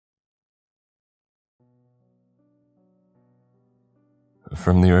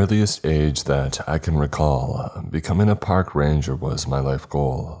From the earliest age that I can recall, becoming a park ranger was my life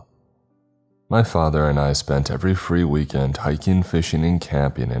goal. My father and I spent every free weekend hiking, fishing, and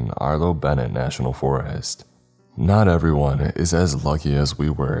camping in Arlo Bennett National Forest. Not everyone is as lucky as we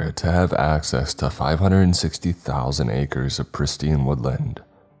were to have access to 560,000 acres of pristine woodland,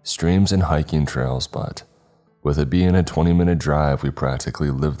 streams, and hiking trails, but with it being a 20-minute drive, we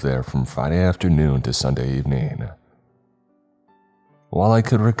practically lived there from Friday afternoon to Sunday evening. While I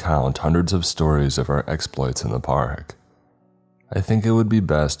could recount hundreds of stories of our exploits in the park, I think it would be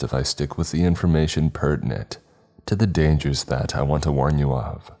best if I stick with the information pertinent to the dangers that I want to warn you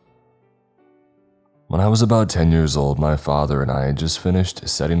of. When I was about 10 years old, my father and I had just finished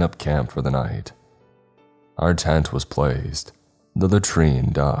setting up camp for the night. Our tent was placed, the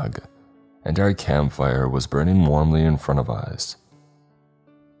latrine dug, and our campfire was burning warmly in front of us.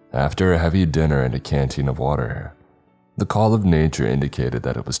 After a heavy dinner and a canteen of water, the call of nature indicated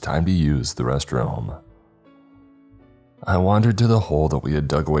that it was time to use the restroom. I wandered to the hole that we had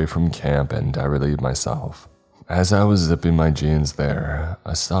dug away from camp and I relieved myself. As I was zipping my jeans there,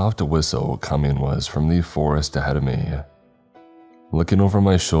 a soft whistle coming was from the forest ahead of me. Looking over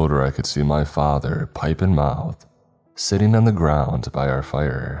my shoulder, I could see my father, pipe in mouth, sitting on the ground by our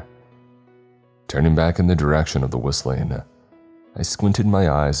fire. Turning back in the direction of the whistling, I squinted my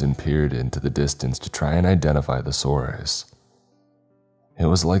eyes and peered into the distance to try and identify the source. It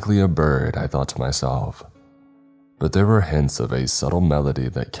was likely a bird, I thought to myself, but there were hints of a subtle melody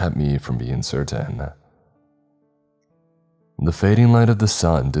that kept me from being certain. The fading light of the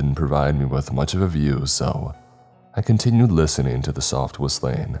sun didn't provide me with much of a view, so I continued listening to the soft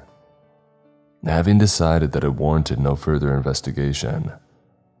whistling. Having decided that it warranted no further investigation,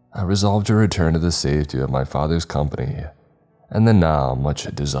 I resolved to return to the safety of my father's company and the now much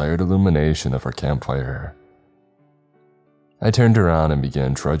desired illumination of our campfire. I turned around and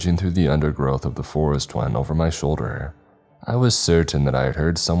began trudging through the undergrowth of the forest when, over my shoulder, I was certain that I had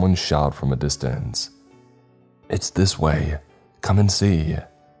heard someone shout from a distance, "It's this way, come and see."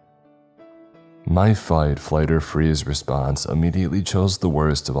 My fight, flight, or freeze response immediately chose the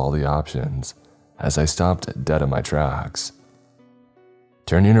worst of all the options as I stopped dead in my tracks.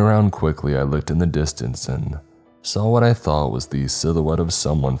 Turning around quickly, I looked in the distance and saw what I thought was the silhouette of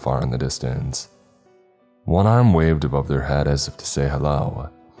someone far in the distance. One arm waved above their head as if to say hello.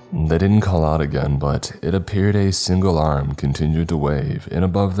 They didn't call out again, but it appeared a single arm continued to wave in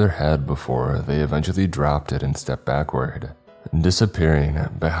above their head before they eventually dropped it and stepped backward, disappearing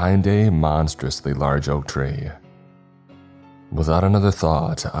behind a monstrously large oak tree. Without another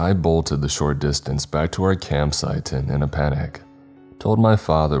thought, I bolted the short distance back to our campsite and, in a panic, told my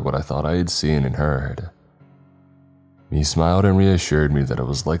father what I thought I had seen and heard. He smiled and reassured me that it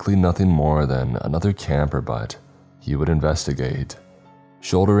was likely nothing more than another camper, but he would investigate,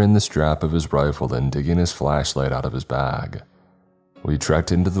 shouldering the strap of his rifle and digging his flashlight out of his bag. We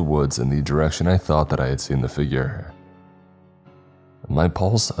trekked into the woods in the direction I thought that I had seen the figure. My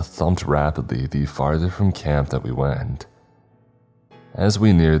pulse thumped rapidly the farther from camp that we went. As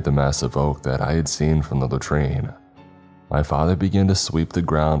we neared the massive oak that I had seen from the latrine, my father began to sweep the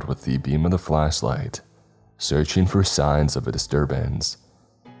ground with the beam of the flashlight, searching for signs of a disturbance.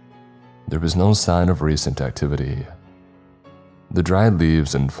 There was no sign of recent activity. The dried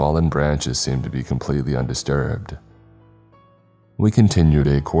leaves and fallen branches seemed to be completely undisturbed. We continued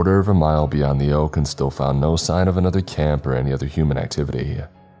a quarter of a mile beyond the oak and still found no sign of another camp or any other human activity.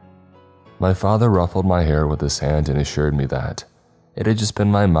 My father ruffled my hair with his hand and assured me that it had just been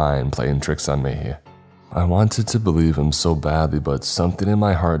my mind playing tricks on me. I wanted to believe him so badly, but something in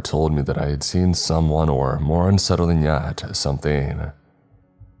my heart told me that I had seen someone, or more unsettling yet, something.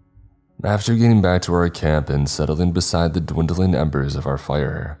 After getting back to our camp and settling beside the dwindling embers of our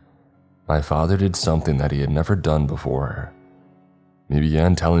fire, my father did something that he had never done before. He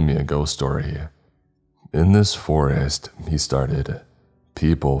began telling me a ghost story. In this forest, he started,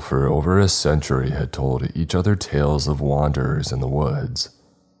 people for over a century had told each other tales of wanderers in the woods.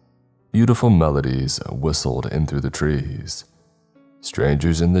 Beautiful melodies whistled in through the trees.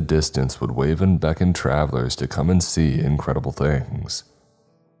 Strangers in the distance would wave and beckon travelers to come and see incredible things.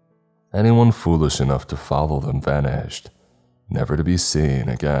 Anyone foolish enough to follow them vanished, never to be seen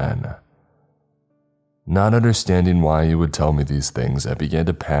again. Not understanding why he would tell me these things, I began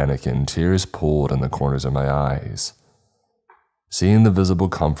to panic and tears pooled in the corners of my eyes. Seeing the visible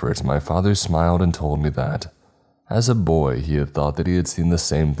comfort, my father smiled and told me that, as a boy, he had thought that he had seen the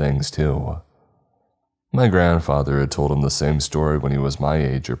same things too. My grandfather had told him the same story when he was my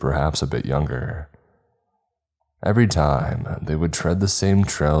age or perhaps a bit younger. Every time, they would tread the same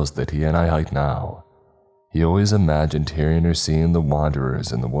trails that he and I hike now, he always imagined hearing or seeing the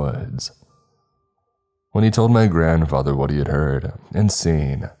wanderers in the woods. When he told my grandfather what he had heard and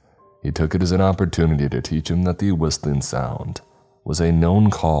seen, he took it as an opportunity to teach him that the whistling sound was a known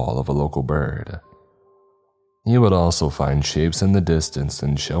call of a local bird. He would also find shapes in the distance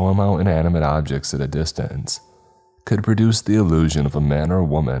and show him how inanimate objects at a distance could produce the illusion of a man or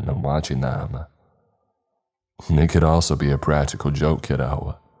woman watching them. It could also be a practical joke,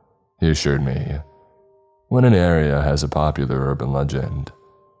 kiddo, he assured me. When an area has a popular urban legend,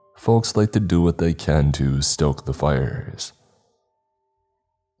 folks like to do what they can to stoke the fires.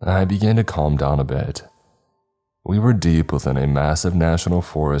 I began to calm down a bit. We were deep within a massive national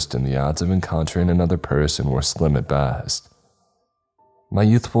forest, and the odds of encountering another person were slim at best. My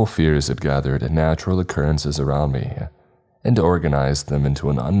youthful fears had gathered natural occurrences around me and organized them into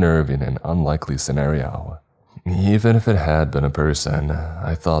an unnerving and unlikely scenario. Even if it had been a person,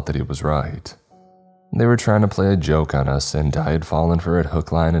 I thought that he was right. They were trying to play a joke on us, and I had fallen for it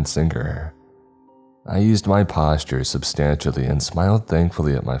hook, line, and sinker. I used my posture substantially and smiled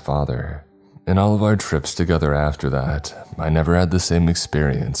thankfully at my father. In all of our trips together after that, I never had the same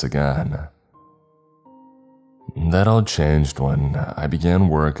experience again. That all changed when I began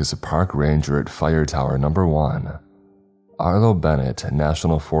work as a park ranger at Fire Tower No. 1. Arlo Bennett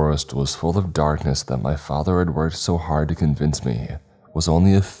National Forest was full of darkness that my father had worked so hard to convince me was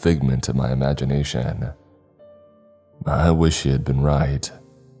only a figment of my imagination. I wish he had been right.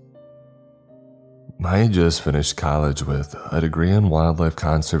 I had just finished college with a degree in wildlife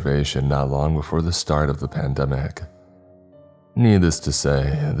conservation not long before the start of the pandemic. Needless to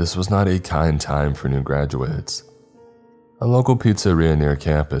say, this was not a kind time for new graduates. A local pizzeria near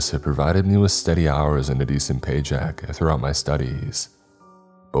campus had provided me with steady hours and a decent paycheck throughout my studies.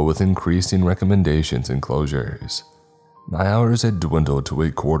 But with increasing recommendations and closures, my hours had dwindled to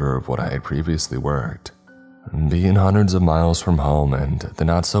a quarter of what I had previously worked. Being hundreds of miles from home and the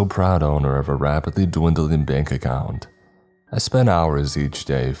not-so-proud owner of a rapidly dwindling bank account, I spent hours each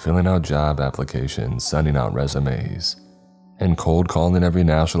day filling out job applications, sending out resumes, and cold calling every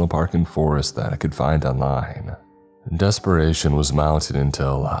national park and forest that I could find online. Desperation was mounting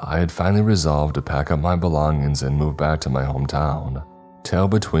until I had finally resolved to pack up my belongings and move back to my hometown, tail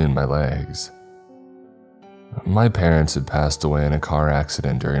between my legs. My parents had passed away in a car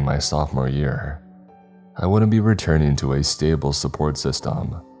accident during my sophomore year. I wouldn't be returning to a stable support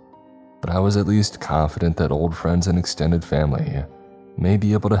system, but I was at least confident that old friends and extended family may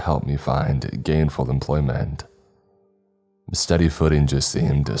be able to help me find gainful employment. Steady footing just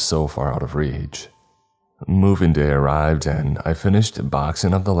seemed so far out of reach. Moving day arrived, and I finished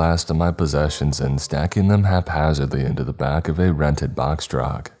boxing up the last of my possessions and stacking them haphazardly into the back of a rented box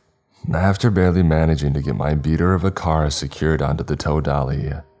truck. After barely managing to get my beater of a car secured onto the tow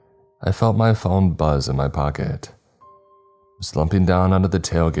dolly, I felt my phone buzz in my pocket. Slumping down onto the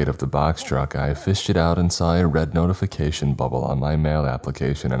tailgate of the box truck, I fished it out and saw a red notification bubble on my mail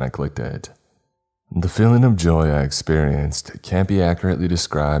application, and I clicked it. The feeling of joy I experienced can't be accurately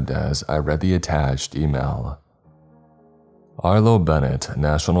described as I read the attached email. Arlo Bennett,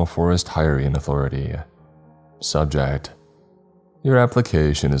 National Forest Hiring Authority. Subject: Your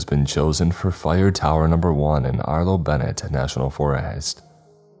application has been chosen for Fire Tower No. 1 in Arlo Bennett National Forest.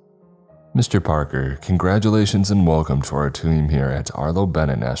 Mr. Parker, congratulations and welcome to our team here at Arlo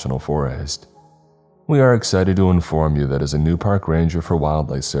Bennett National Forest. We are excited to inform you that as a new park ranger for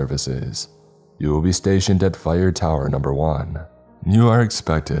wildlife services, you will be stationed at Fire Tower No. 1. You are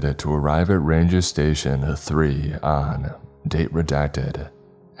expected to arrive at Ranger Station 3 on, date redacted,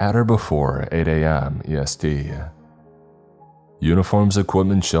 at or before 8 a.m. EST. Uniforms,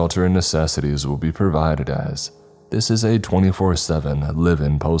 equipment, shelter, and necessities will be provided as this is a 24/7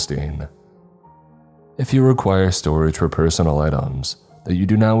 live-in posting. If you require storage for personal items that you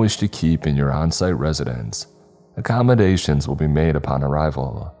do not wish to keep in your on-site residence, accommodations will be made upon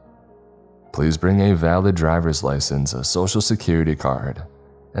arrival. Please bring a valid driver's license, a social security card,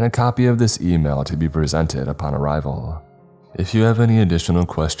 and a copy of this email to be presented upon arrival. If you have any additional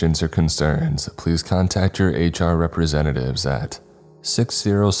questions or concerns, please contact your HR representatives at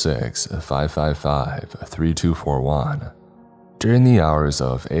 606-555-3241 during the hours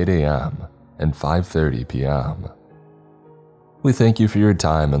of 8 a.m. and 5:30 p.m. We thank you for your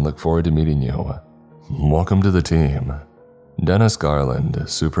time and look forward to meeting you. Welcome to the team. Dennis Garland,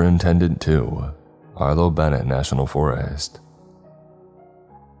 Superintendent 2, Arlo Bennett National Forest.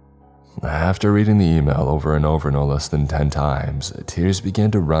 After reading the email over and over no less than 10 times, tears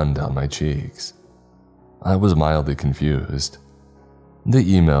began to run down my cheeks. I was mildly confused.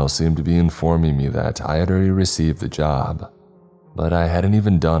 The email seemed to be informing me that I had already received the job, but I hadn't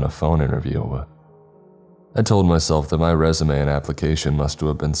even done a phone interview. I told myself that my resume and application must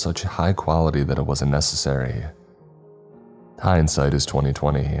have been such high quality that it wasn't necessary. Hindsight is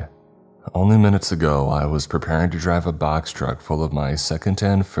 2020. Only minutes ago, I was preparing to drive a box truck full of my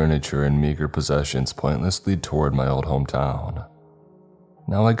second-hand furniture and meager possessions pointlessly toward my old hometown.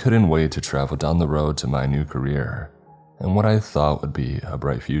 Now I couldn't wait to travel down the road to my new career and what I thought would be a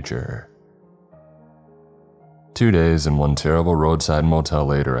bright future. 2 days and one terrible roadside motel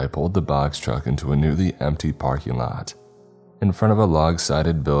later, I pulled the box truck into a nearly empty parking lot in front of a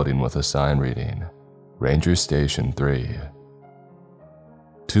log-sided building with a sign reading, Ranger Station 3.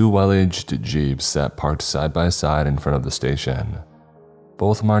 2 well-aged Jeeps sat parked side by side in front of the station,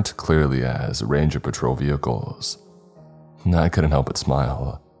 both marked clearly as Ranger Patrol vehicles. I couldn't help but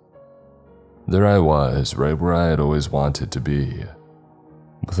smile. There I was, right where I had always wanted to be.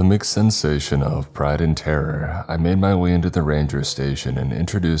 With a mixed sensation of pride and terror, I made my way into the ranger station and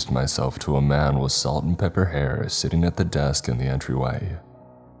introduced myself to a man with salt and pepper hair sitting at the desk in the entryway.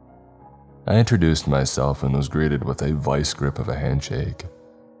 I introduced myself and was greeted with a vice grip of a handshake,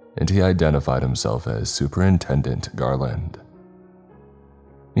 and he identified himself as Superintendent Garland.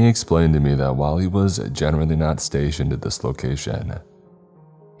 He explained to me that while he was generally not stationed at this location,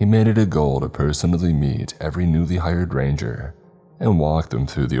 he made it a goal to personally meet every newly hired ranger and walk them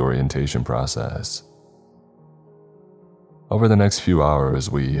through the orientation process. Over the next few hours,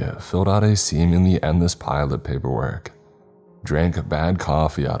 we filled out a seemingly endless pile of paperwork, drank bad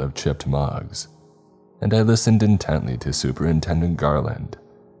coffee out of chipped mugs, and I listened intently to Superintendent Garland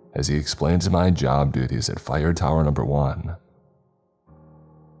as he explained my job duties at Fire Tower Number 1.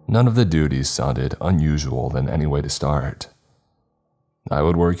 None of the duties sounded unusual in any way to start. I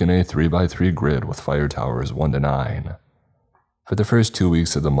would work in a 3x3 grid with fire towers 1 to 9. For the first 2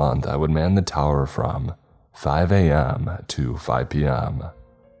 weeks of the month, I would man the tower from 5 a.m. to 5 p.m.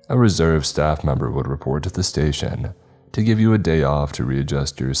 A reserve staff member would report to the station to give you a day off to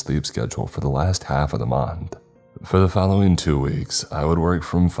readjust your sleep schedule for the last half of the month. For the following 2 weeks, I would work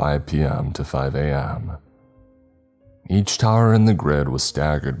from 5 p.m. to 5 a.m. Each tower in the grid was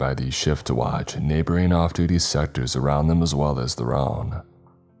staggered by the shift to watch neighboring off-duty sectors around them as well as their own.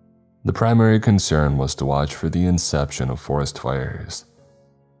 The primary concern was to watch for the inception of forest fires.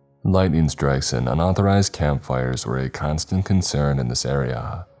 Lightning strikes and unauthorized campfires were a constant concern in this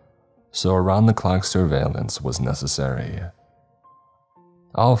area, so around-the-clock surveillance was necessary.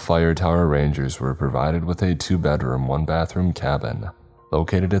 All fire tower rangers were provided with a 2-bedroom, 1-bathroom cabin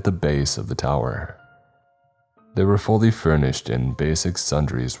located at the base of the tower. They were fully furnished and basic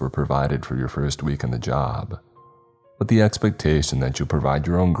sundries were provided for your first week on the job, with the expectation that you provide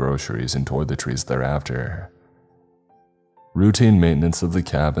your own groceries and toiletries thereafter. Routine maintenance of the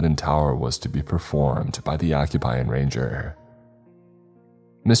cabin and tower was to be performed by the occupying ranger.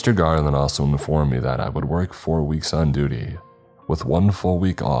 Mr. Garland also informed me that I would work 4 weeks on duty, with 1 full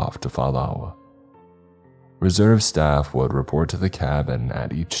week off to follow. Reserve staff would report to the cabin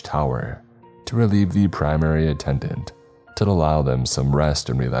at each tower to relieve the primary attendant to allow them some rest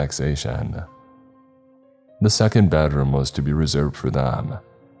and relaxation. The second bedroom was to be reserved for them,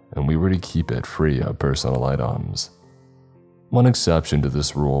 and we were to keep it free of personal items. One exception to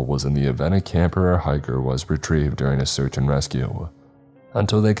this rule was in the event a camper or hiker was retrieved during a search and rescue,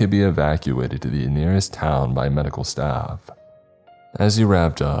 until they could be evacuated to the nearest town by medical staff. As he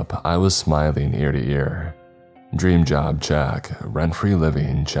wrapped up, I was smiling ear to ear. Dream job, check. Rent-free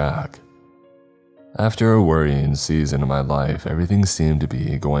living, check. After a worrying season of my life, everything seemed to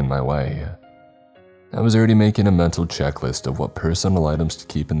be going my way. I was already making a mental checklist of what personal items to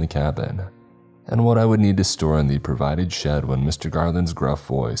keep in the cabin, and what I would need to store in the provided shed when Mr. Garland's gruff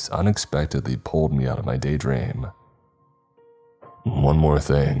voice unexpectedly pulled me out of my daydream. "One more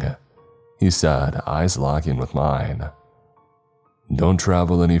thing," he said, eyes locking with mine. "Don't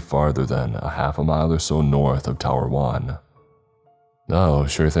travel any farther than a half a mile or so north of Tower 1. "Oh,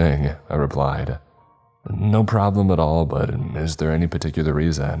 sure thing," I replied. "No problem at all, but is there any particular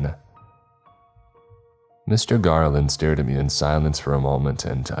reason?" Mr. Garland stared at me in silence for a moment,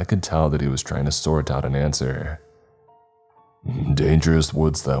 and I could tell that he was trying to sort out an answer. "Dangerous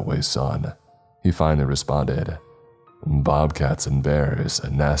woods that way, son," he finally responded. "Bobcats and bears,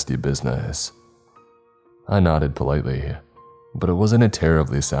 a nasty business." I nodded politely, but it wasn't a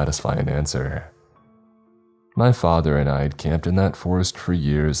terribly satisfying answer. My father and I had camped in that forest for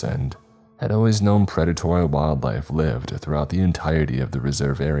years and had always known predatory wildlife lived throughout the entirety of the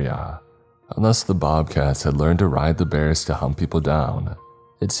reserve area. Unless the bobcats had learned to ride the bears to hunt people down,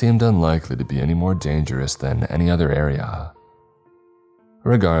 it seemed unlikely to be any more dangerous than any other area.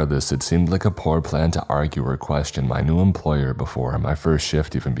 Regardless, it seemed like a poor plan to argue or question my new employer before my first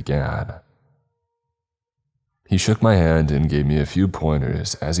shift even began. He shook my hand and gave me a few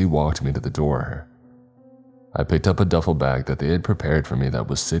pointers as he walked me to the door. I picked up a duffel bag that they had prepared for me that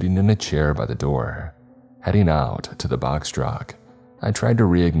was sitting in a chair by the door. Heading out to the box truck, I tried to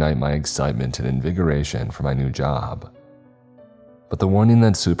reignite my excitement and invigoration for my new job. But the warning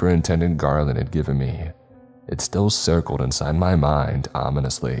that Superintendent Garland had given me, it still circled inside my mind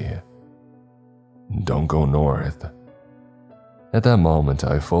ominously. Don't go north. At that moment,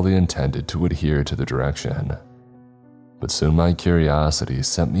 I fully intended to adhere to the direction. But soon my curiosity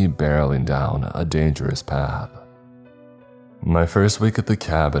sent me barreling down a dangerous path. My first week at the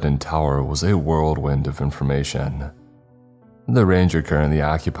cabin and tower was a whirlwind of information. The ranger currently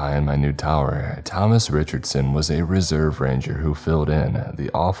occupying my new tower, Thomas Richardson, was a reserve ranger who filled in the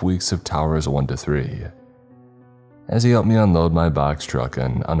off weeks of towers 1 to 3. As he helped me unload my box truck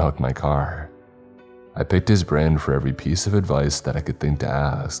and unhook my car, I picked his brain for every piece of advice that I could think to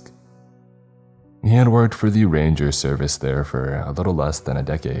ask. He had worked for the ranger service there for a little less than a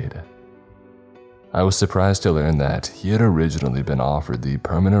decade. I was surprised to learn that he had originally been offered the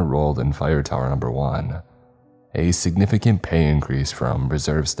permanent role in Fire Tower Number 1, a significant pay increase from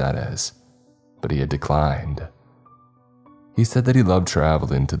reserve status, but he had declined. He said that he loved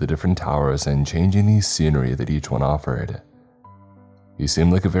traveling to the different towers and changing the scenery that each one offered. He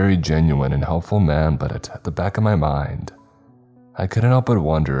seemed like a very genuine and helpful man, but at the back of my mind, I couldn't help but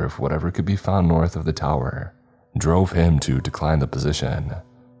wonder if whatever could be found north of the tower drove him to decline the position.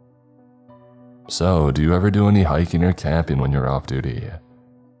 So, do you ever do any hiking or camping when you're off duty?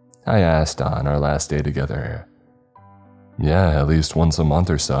 I asked on our last day together. Yeah, at least once a month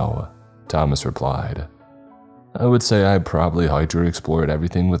or so, Thomas replied. I would say I probably hiked or explored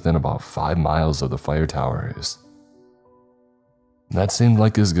everything within about 5 miles of the fire towers. That seemed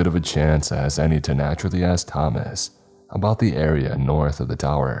like as good of a chance as any to naturally ask Thomas about the area north of the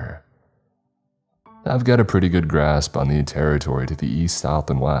tower. I've got a pretty good grasp on the territory to the east, south,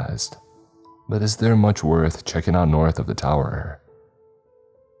 and west, but is there much worth checking out north of the tower?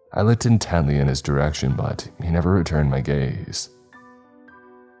 I looked intently in his direction, but he never returned my gaze.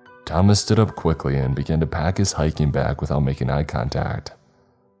 Thomas stood up quickly and began to pack his hiking bag without making eye contact.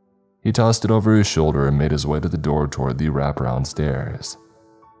 He tossed it over his shoulder and made his way to the door toward the wraparound stairs.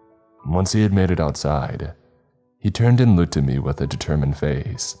 Once he had made it outside, he turned and looked at me with a determined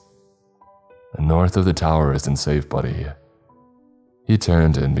face. North of the tower isn't safe, buddy. He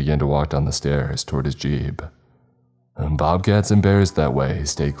turned and began to walk down the stairs toward his Jeep. Bobcats and bears that way,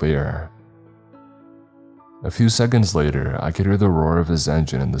 stay clear. A few seconds later, I could hear the roar of his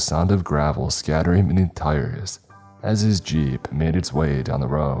engine and the sound of gravel scattering beneath tires as his Jeep made its way down the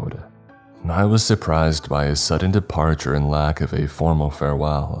road. I was surprised by his sudden departure and lack of a formal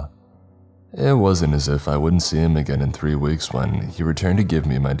farewell. It wasn't as if I wouldn't see him again in 3 weeks when he returned to give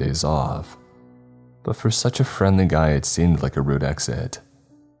me my days off. But for such a friendly guy, it seemed like a rude exit.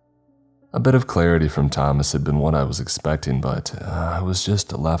 A bit of clarity from Thomas had been what I was expecting, but I was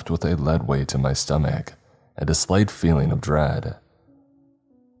just left with a lead weight in my stomach and a slight feeling of dread.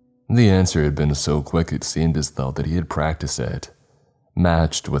 The answer had been so quick it seemed as though that he had practiced it,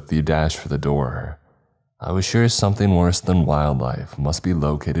 matched with the dash for the door. I was sure something worse than wildlife must be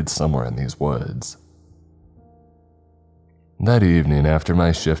located somewhere in these woods. That evening, after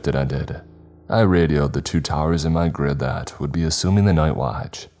my shift had ended, I radioed the 2 towers in my grid that would be assuming the night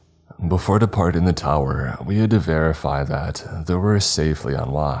watch. Before departing the tower, we had to verify that they were safely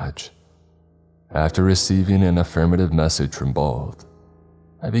on watch. After receiving an affirmative message from both,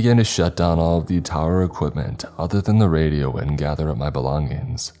 I began to shut down all of the tower equipment other than the radio and gather up my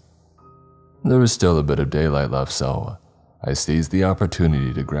belongings. There was still a bit of daylight left, so I seized the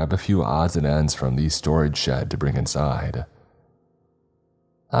opportunity to grab a few odds and ends from the storage shed to bring inside.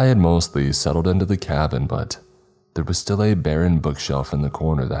 I had mostly settled into the cabin, but there was still a barren bookshelf in the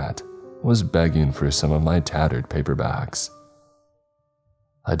corner that was begging for some of my tattered paperbacks.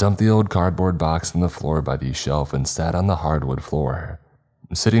 I dumped the old cardboard box on the floor by the shelf and sat on the hardwood floor.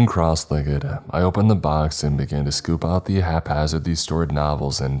 Sitting cross-legged, I opened the box and began to scoop out the haphazardly stored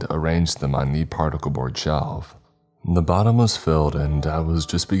novels and arrange them on the particle board shelf. The bottom was filled, and I was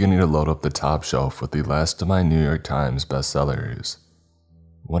just beginning to load up the top shelf with the last of my New York Times bestsellers,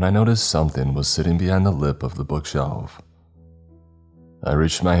 when I noticed something was sitting behind the lip of the bookshelf. I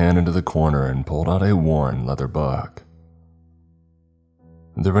reached my hand into the corner and pulled out a worn leather book.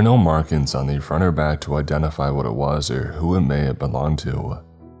 There were no markings on the front or back to identify what it was or who it may have belonged to.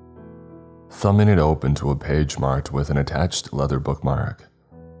 Thumbing it open to a page marked with an attached leather bookmark,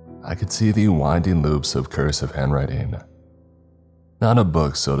 I could see the winding loops of cursive handwriting. Not a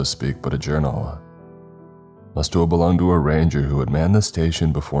book, so to speak, but a journal. Must have belonged to a ranger who had manned the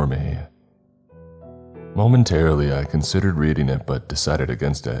station before me. Momentarily, I considered reading it but decided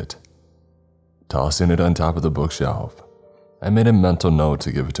against it. Tossing it on top of the bookshelf, I made a mental note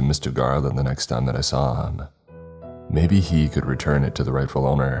to give it to Mr. Garland the next time that I saw him. Maybe he could return it to the rightful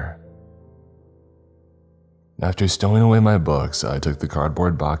owner. After stowing away my books, I took the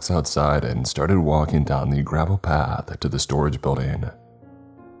cardboard box outside and started walking down the gravel path to the storage building.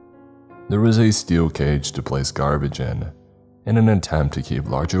 There was a steel cage to place garbage in an attempt to keep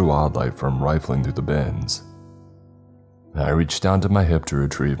larger wildlife from rifling through the bins. I reached down to my hip to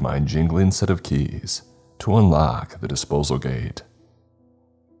retrieve my jingling set of keys to unlock the disposal gate.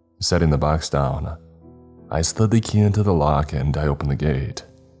 Setting the box down, I slid the key into the lock and I opened the gate.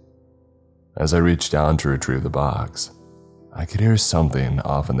 As I reached down to retrieve the box, I could hear something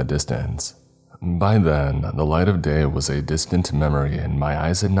off in the distance. By then, the light of day was a distant memory and my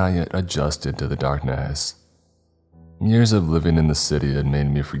eyes had not yet adjusted to the darkness. Years of living in the city had made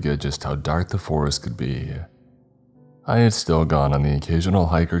me forget just how dark the forest could be. I had still gone on the occasional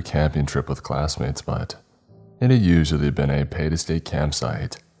hike or camping trip with classmates, but it had usually been a pay-to-stay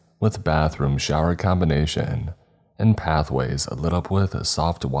campsite with bathroom shower combination and pathways lit up with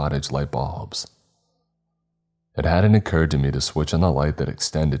soft wattage light bulbs. It hadn't occurred to me to switch on the light that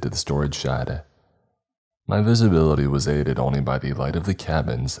extended to the storage shed. My visibility was aided only by the light of the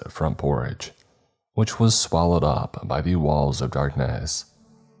cabin's front porch, which was swallowed up by the walls of darkness.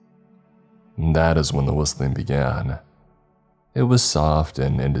 That is when the whistling began. It was soft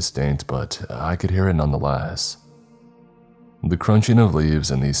and indistinct, but I could hear it nonetheless. The crunching of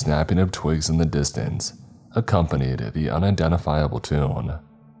leaves and the snapping of twigs in the distance accompanied the unidentifiable tune.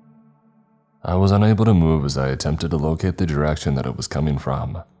 I was unable to move as I attempted to locate the direction that it was coming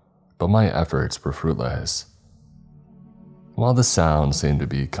from, but my efforts were fruitless. While the sound seemed to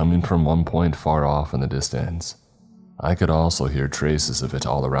be coming from one point far off in the distance, I could also hear traces of it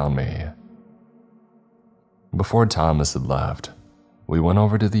all around me. Before Thomas had left, we went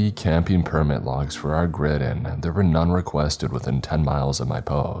over to the camping permit logs for our grid and there were none requested within 10 miles of my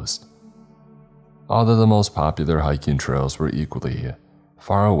post. Although the most popular hiking trails were equally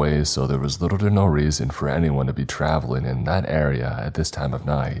far away, so there was little to no reason for anyone to be traveling in that area at this time of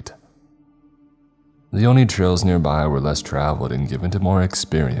night. The only trails nearby were less traveled and given to more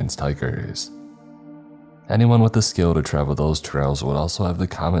experienced hikers. Anyone with the skill to travel those trails would also have the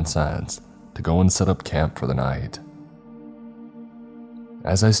common sense to go and set up camp for the night.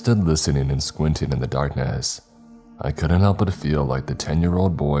 As I stood listening and squinting in the darkness, I couldn't help but feel like the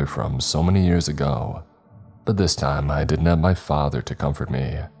 10-year-old boy from so many years ago, but this time I didn't have my father to comfort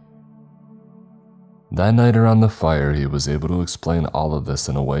me. That night around the fire, he was able to explain all of this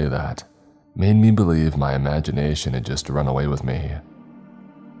in a way that made me believe my imagination had just run away with me.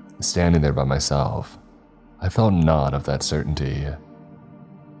 Standing there by myself, I felt none of that certainty.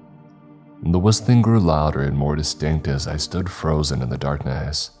 The whistling grew louder and more distinct as I stood frozen in the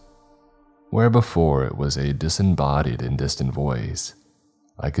darkness. Where before it was a disembodied and distant voice,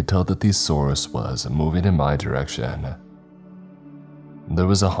 I could tell that the source was moving in my direction. There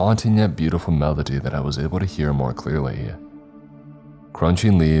was a haunting yet beautiful melody that I was able to hear more clearly.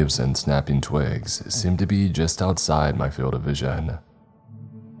 Crunching leaves and snapping twigs seemed to be just outside my field of vision.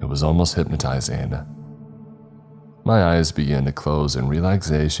 It was almost hypnotizing. My eyes began to close and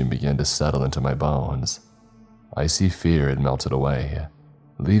relaxation began to settle into my bones. Icy fear had melted away,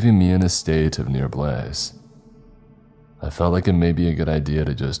 leaving me in a state of near bliss. I felt like it may be a good idea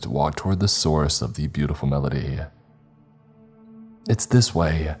to just walk toward the source of the beautiful melody. "It's this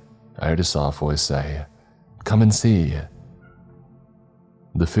way," I heard a soft voice say. "Come and see."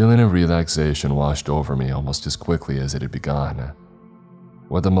 The feeling of relaxation washed over me almost as quickly as it had begun.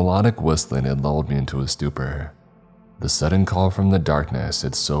 Where the melodic whistling had lulled me into a stupor, the sudden call from the darkness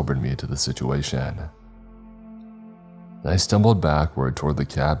had sobered me to the situation. I stumbled backward toward the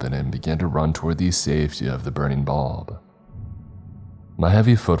cabin and began to run toward the safety of the burning bulb. My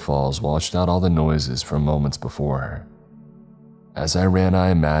heavy footfalls washed out all the noises from moments before. As I ran, I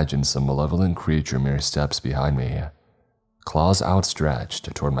imagined some malevolent creature mere steps behind me, claws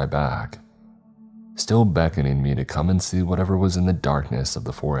outstretched toward my back, still beckoning me to come and see whatever was in the darkness of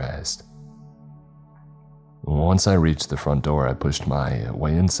the forest. Once I reached the front door, I pushed my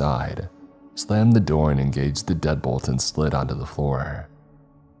way inside, slammed the door and engaged the deadbolt and slid onto the floor.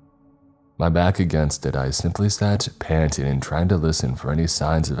 My back against it, I simply sat panting and trying to listen for any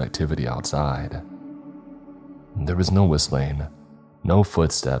signs of activity outside. There was no whistling, no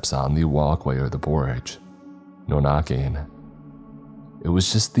footsteps on the walkway or the porch, no knocking. It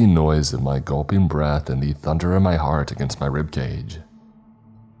was just the noise of my gulping breath and the thunder in my heart against my ribcage.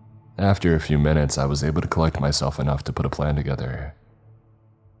 After a few minutes, I was able to collect myself enough to put a plan together.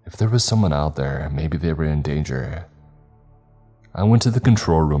 If there was someone out there, maybe they were in danger. I went to the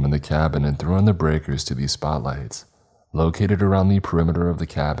control room in the cabin and threw on the breakers to these spotlights, located around the perimeter of the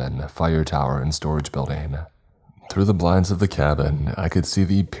cabin, fire tower, and storage building. Through the blinds of the cabin, I could see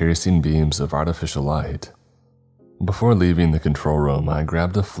the piercing beams of artificial light. Before leaving the control room, I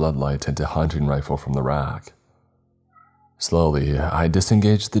grabbed a floodlight and a hunting rifle from the rack. Slowly, I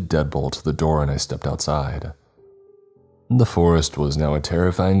disengaged the deadbolt to the door and I stepped outside. The forest was now a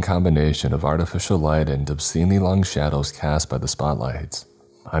terrifying combination of artificial light and obscenely long shadows cast by the spotlights.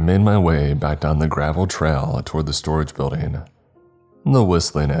 I made my way back down the gravel trail toward the storage building. The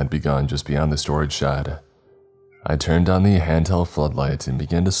whistling had begun just beyond the storage shed. I turned on the handheld floodlight and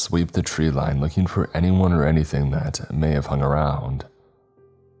began to sweep the tree line looking for anyone or anything that may have hung around.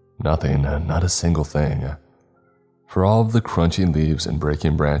 Nothing, not a single thing. For all of the crunching leaves and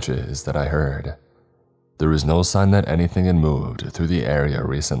breaking branches that I heard, there was no sign that anything had moved through the area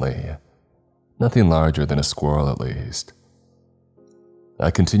recently. Nothing larger than a squirrel at least. I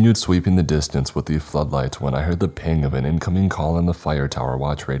continued sweeping the distance with the floodlight when I heard the ping of an incoming call on the fire tower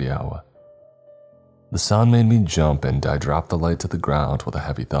watch radio. The sound made me jump and I dropped the light to the ground with a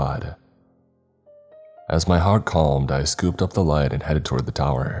heavy thud. As my heart calmed, I scooped up the light and headed toward the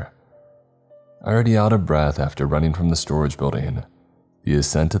tower. Already out of breath after running from the storage building, the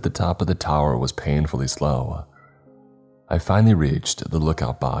ascent at the top of the tower was painfully slow. I finally reached the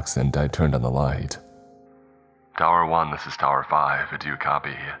lookout box and I turned on the light. "Tower 1, this is Tower 5, do you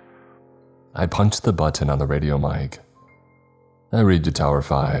copy?" I punched the button on the radio mic. "I read you Tower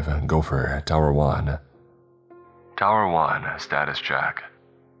 5, go for Tower 1. "Tower 1, status check,"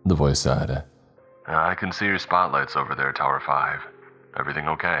 the voice said. "I can see your spotlights over there, Tower 5. Everything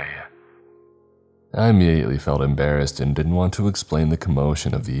okay?" I immediately felt embarrassed and didn't want to explain the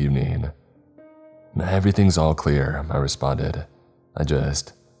commotion of the evening. "Everything's all clear," I responded.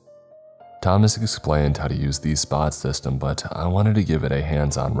 Thomas explained how to use the spot system, but I wanted to give it a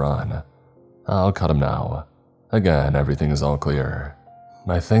hands-on run. I'll cut him now. Again, everything is all clear.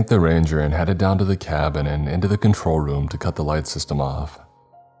 I thanked the ranger and headed down to the cabin and into the control room to cut the light system off.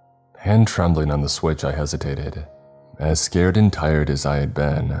 Hand trembling on the switch, I hesitated. As scared and tired as I had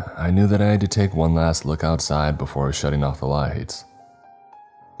been, I knew that I had to take one last look outside before shutting off the lights.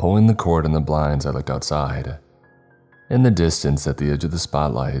 Pulling the cord on the blinds, I looked outside. In the distance at the edge of the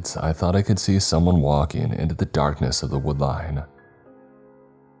spotlights, I thought I could see someone walking into the darkness of the woodline.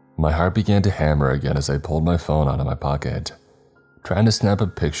 My heart began to hammer again as I pulled my phone out of my pocket, trying to snap a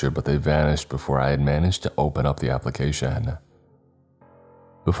picture, but they vanished before I had managed to open up the application.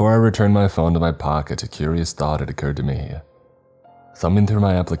 Before I returned my phone to my pocket, a curious thought had occurred to me. Thumbing through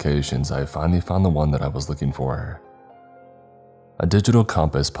my applications, I finally found the one that I was looking for. A digital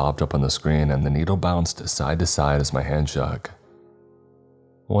compass popped up on the screen and the needle bounced side to side as my hand shook.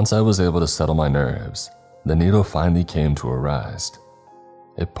 Once I was able to settle my nerves, the needle finally came to a rest.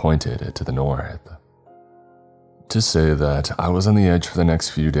 It pointed to the north. To say that I was on the edge for the next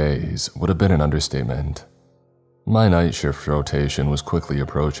few days would have been an understatement. My night shift rotation was quickly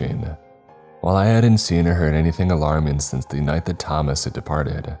approaching. While I hadn't seen or heard anything alarming since the night that Thomas had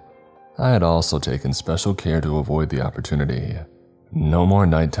departed, I had also taken special care to avoid the opportunity. No more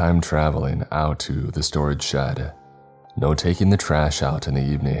nighttime traveling out to the storage shed. No taking the trash out in the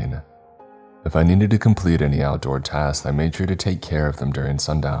evening. If I needed to complete any outdoor tasks, I made sure to take care of them during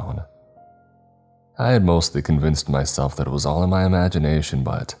sundown. I had mostly convinced myself that it was all in my imagination,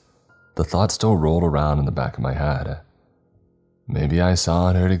 but the thought still rolled around in the back of my head. Maybe I saw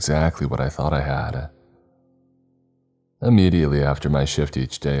and heard exactly what I thought I had. Immediately after my shift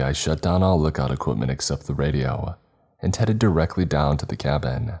each day, I shut down all lookout equipment except the radio and headed directly down to the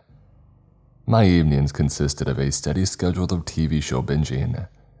cabin. My evenings consisted of a steady schedule of TV show binging,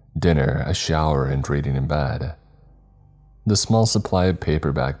 dinner, a shower, and reading in bed. The small supply of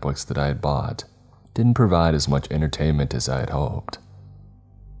paperback books that I had bought didn't provide as much entertainment as I had hoped.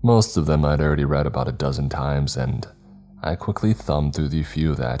 Most of them I'd already read about a dozen times, and I quickly thumbed through the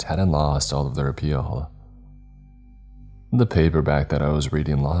few that hadn't lost all of their appeal. The paperback that I was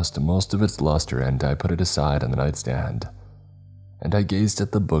reading lost most of its luster, and I put it aside on the nightstand, and I gazed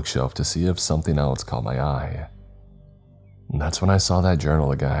at the bookshelf to see if something else caught my eye. And that's when I saw that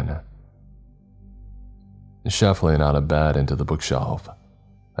journal again. Shuffling out of bed into the bookshelf,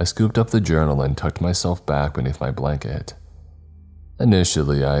 I scooped up the journal and tucked myself back beneath my blanket.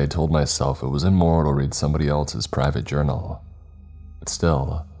 Initially, I had told myself it was immoral to read somebody else's private journal. But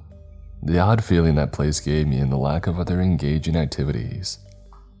still, the odd feeling that place gave me and the lack of other engaging activities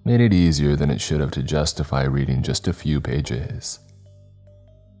made it easier than it should have to justify reading just a few pages.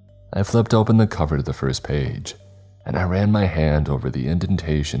 I flipped open the cover to the first page and I ran my hand over the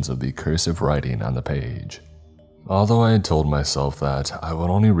indentations of the cursive writing on the page. Although I had told myself that I would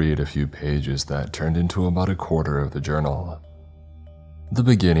only read a few pages, that turned into about a quarter of the journal. The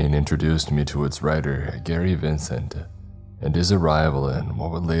beginning introduced me to its writer, Gary Vincent, and his arrival in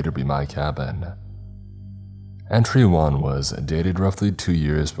what would later be my cabin. Entry 1 was dated roughly 2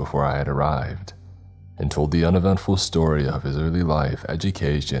 years before I had arrived, and told the uneventful story of his early life,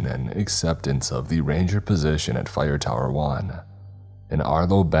 education, and acceptance of the ranger position at Fire Tower 1 in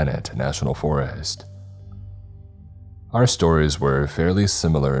Arlo Bennett National Forest. Our stories were fairly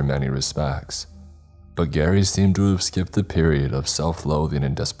similar in many respects, but Gary seemed to have skipped the period of self-loathing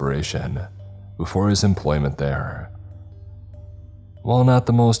and desperation before his employment there. While not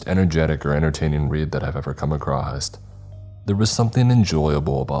the most energetic or entertaining read that I've ever come across, there was something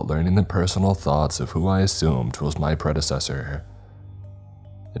enjoyable about learning the personal thoughts of who I assumed was my predecessor.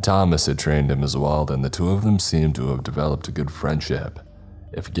 Thomas had trained him as well, and the two of them seemed to have developed a good friendship,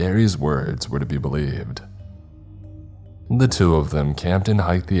 if Gary's words were to be believed. The two of them camped and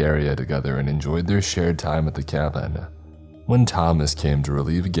hiked the area together and enjoyed their shared time at the cabin when Thomas came to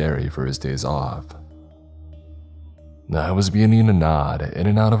relieve Gary for his days off. I was beginning to nod, in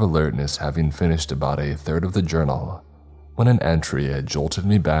and out of alertness, having finished about a third of the journal, when an entry had jolted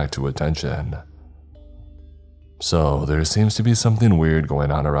me back to attention. So, there seems to be something weird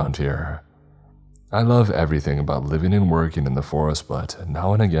going on around here. I love everything about living and working in the forest, but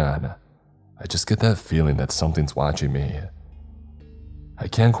now and again, I just get that feeling that something's watching me. I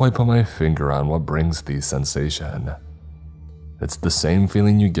can't quite put my finger on what brings the sensation. It's the same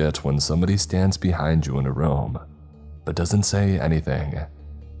feeling you get when somebody stands behind you in a room, but doesn't say anything.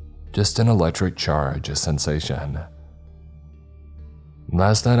 Just an electric charge, a sensation.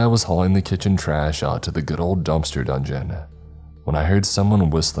 Last night I was hauling the kitchen trash out to the good old dumpster dungeon when I heard someone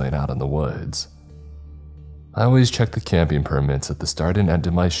whistling out in the woods. I always check the camping permits at the start and end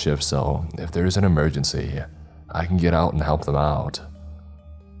of my shift, so if there's an emergency, I can get out and help them out.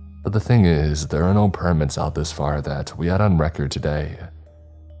 But the thing is, there are no permits out this far that we had on record today.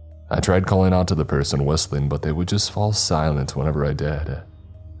 I tried calling out to the person whistling, but they would just fall silent whenever I did.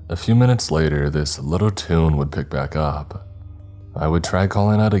 A few minutes later, this little tune would pick back up. I would try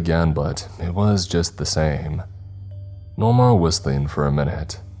calling out again, but it was just the same. No more whistling for a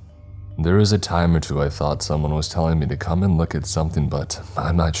minute. There was a time or two I thought someone was telling me to come and look at something, but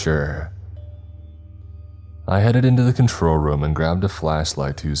I'm not sure. I headed into the control room and grabbed a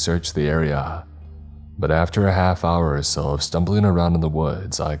flashlight to search the area, but after a half hour or so of stumbling around in the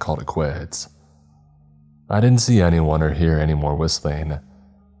woods, I called it quits. I didn't see anyone or hear any more whistling.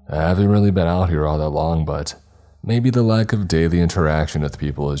 I haven't really been out here all that long, but maybe the lack of daily interaction with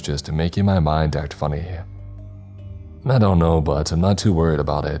people is just making my mind act funny. I don't know, but I'm not too worried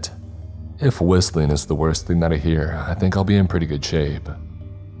about it. If whistling is the worst thing that I hear, I think I'll be in pretty good shape.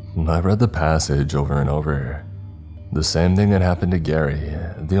 I read the passage over and over. The same thing had happened to Gary.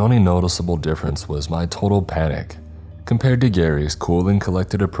 The only noticeable difference was my total panic compared to Gary's cool and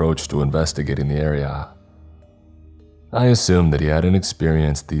collected approach to investigating the area. I assumed that he hadn't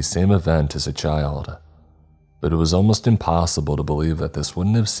experienced the same event as a child, but it was almost impossible to believe that this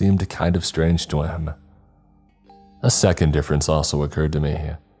wouldn't have seemed kind of strange to him. A second difference also occurred to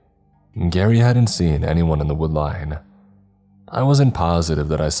me. Gary hadn't seen anyone in the woodline. I wasn't positive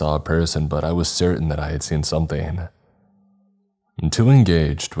that I saw a person, but I was certain that I had seen something. Too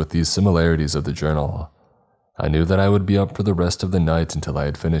engaged with these similarities of the journal, I knew that I would be up for the rest of the night until I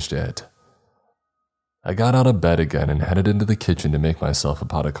had finished it. I got out of bed again and headed into the kitchen to make myself a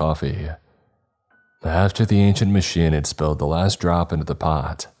pot of coffee. After the ancient machine had spilled the last drop into the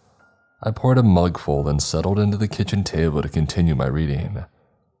pot, I poured a mugful and settled into the kitchen table to continue my reading.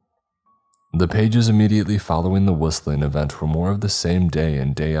 The pages immediately following the whistling event were more of the same day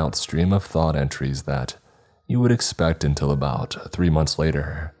in day out stream of thought entries that you would expect until about 3 months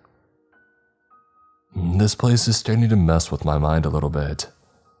later. This place is starting to mess with my mind a little bit.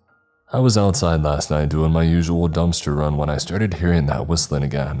 I was outside last night doing my usual dumpster run when I started hearing that whistling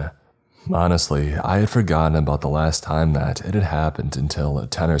again. Honestly, I had forgotten about the last time that it had happened until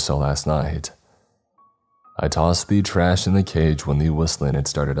 10 or so last night. I tossed the trash in the cage when the whistling had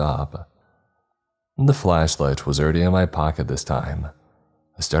started up. The flashlight was already in my pocket this time.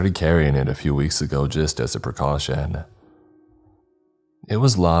 I started carrying it a few weeks ago just as a precaution. It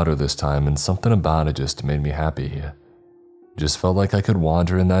was louder this time, and something about it just made me happy. Just felt like I could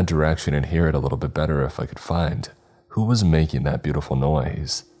wander in that direction and hear it a little bit better if I could find who was making that beautiful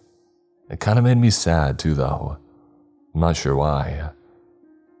noise. It kind of made me sad too, though. I'm not sure why.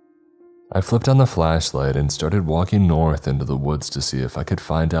 I flipped on the flashlight and started walking north into the woods to see if I could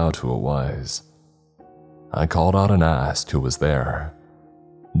find out who it was. I called out and asked who was there.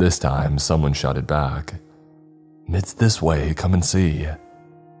 This time, someone shouted back, "It's this way, come and see."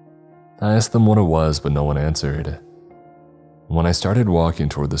 I asked them what it was, but no one answered. When I started walking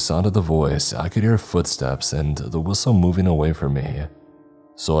toward the sound of the voice, I could hear footsteps and the whistle moving away from me,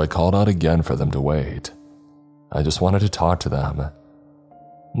 so I called out again for them to wait. I just wanted to talk to them.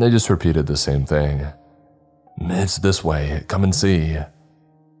 They just repeated the same thing. "It's this way, come and see."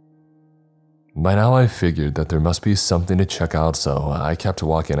 By now I figured that there must be something to check out, so I kept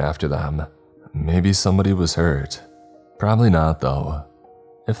walking after them. Maybe somebody was hurt. Probably not though.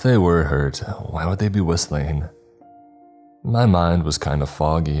 If they were hurt, why would they be whistling? My mind was kind of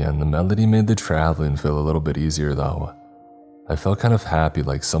foggy and the melody made the traveling feel a little bit easier though. I felt kind of happy,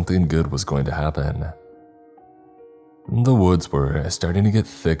 like something good was going to happen. The woods were starting to get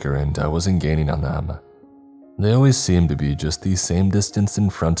thicker and I wasn't gaining on them. They always seemed to be just the same distance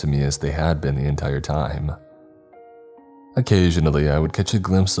in front of me as they had been the entire time. Occasionally, I would catch a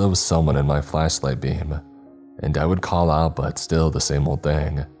glimpse of someone in my flashlight beam, and I would call out, but still the same old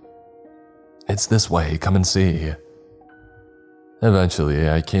thing. "It's this way, come and see." Eventually,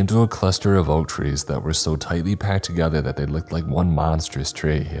 I came to a cluster of oak trees that were so tightly packed together that they looked like one monstrous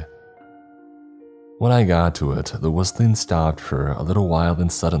tree. When I got to it, the whistling stopped for a little while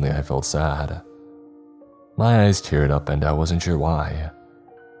and suddenly I felt sad. My eyes teared up and I wasn't sure why.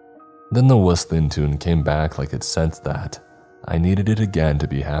 Then the whistling tune came back like it sensed that I needed it again to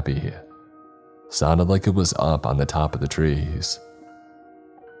be happy. Sounded like it was up on the top of the trees.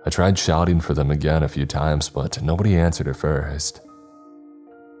 I tried shouting for them again a few times, but nobody answered at first.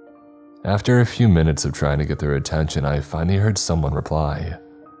 After a few minutes of trying to get their attention, I finally heard someone reply,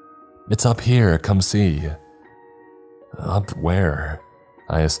 "It's up here, come see." "Up where?"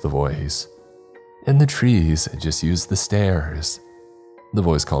 I asked the voice. "In the trees, just use the stairs," the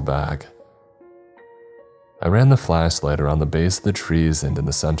voice called back. I ran the flashlight around the base of the trees and in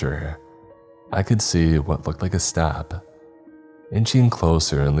the center. I could see what looked like a step. Inching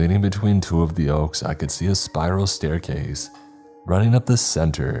closer and leaning between two of the oaks, I could see a spiral staircase running up the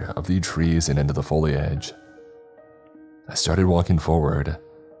center of the trees and into the foliage. I started walking forward.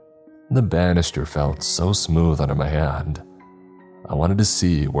 The banister felt so smooth under my hand. I wanted to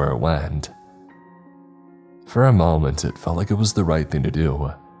see where it went. For a moment, it felt like it was the right thing to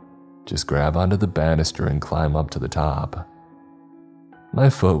do. Just grab onto the banister and climb up to the top. My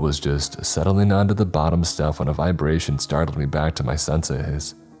foot was just settling onto the bottom step when a vibration startled me back to my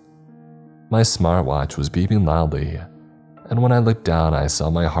senses. My smartwatch was beeping loudly, and when I looked down, I saw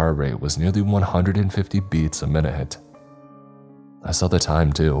my heart rate was nearly 150 beats a minute. I saw the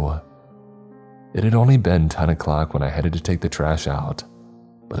time too. It had only been 10 o'clock when I headed to take the trash out,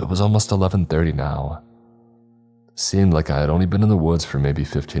 but it was almost 11:30 now. Seemed like I had only been in the woods for maybe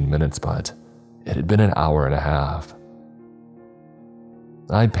 15 minutes, but it had been an hour and a half.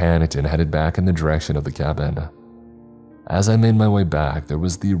 I panicked and headed back in the direction of the cabin. As I made my way back, there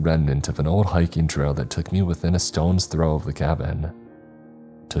was the remnant of an old hiking trail that took me within a stone's throw of the cabin.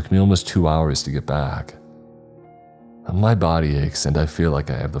 It took me almost 2 hours to get back. My body aches and I feel like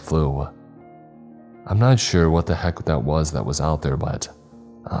I have the flu. I'm not sure what the heck that was out there, but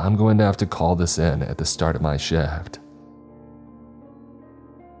I'm going to have to call this in at the start of my shift.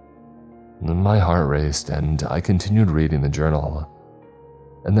 My heart raced and I continued reading the journal.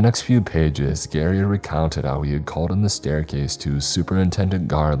 In the next few pages, Gary recounted how he had called in the staircase to Superintendent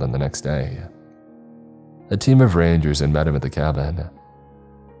Garland the next day. A team of rangers had met him at the cabin.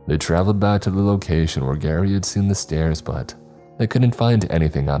 They traveled back to the location where Gary had seen the stairs, but they couldn't find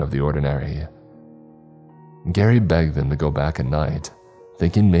anything out of the ordinary. Gary begged them to go back at night,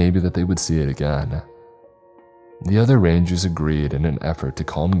 thinking maybe that they would see it again. The other rangers agreed in an effort to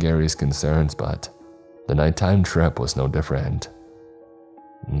calm Gary's concerns, but the nighttime trip was no different.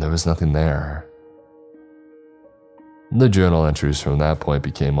 There was nothing there. The journal entries from that point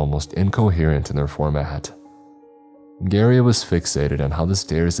became almost incoherent in their format. Gary was fixated on how the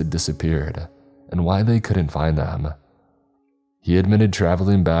stairs had disappeared and why they couldn't find them. He admitted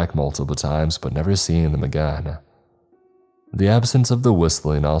traveling back multiple times but never seeing them again. The absence of the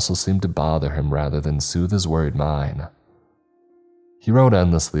whistling also seemed to bother him rather than soothe his worried mind. He wrote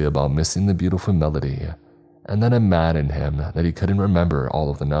endlessly about missing the beautiful melody, and then it maddened him that he couldn't remember all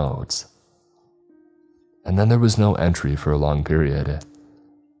of the notes. And then there was no entry for a long period.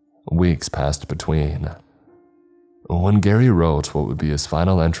 Weeks passed between. When Gary wrote what would be his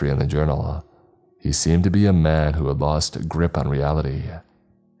final entry in the journal, he seemed to be a man who had lost grip on reality.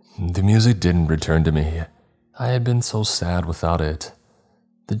 The music didn't return to me. I had been so sad without it.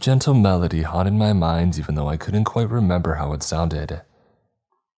 The gentle melody haunted my mind even though I couldn't quite remember how it sounded.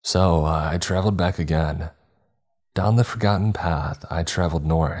 So I traveled back again, Down the forgotten path, I traveled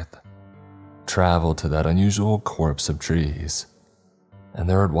north. Traveled to that unusual corpse of trees. And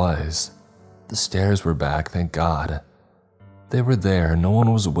there it was. The stairs were back, thank God. They were there, no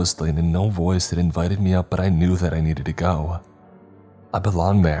one was whistling and no voice had invited me up, but I knew that I needed to go. I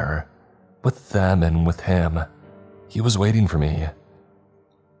belonged there, with them and with him. He was waiting for me.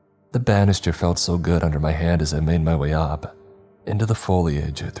 The banister felt so good under my hand as I made my way up, into the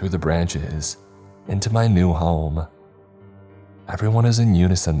foliage, through the branches, into my new home. Everyone is in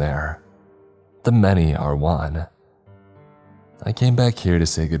unison there. The many are one. I came back here to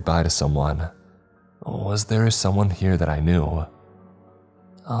say goodbye to someone. Was there someone here that I knew?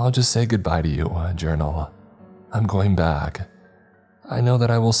 I'll just say goodbye to you, journal. I'm going back. I know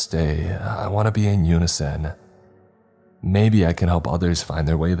that I will stay. I want to be in unison. Maybe I can help others find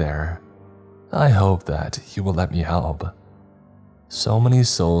their way there. I hope that you will let me help. So many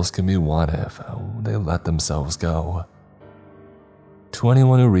souls can be won if they let themselves go. To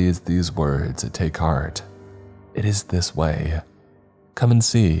anyone who reads these words, take heart. It is this way. Come and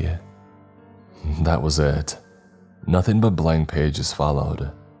see. That was it. Nothing but blank pages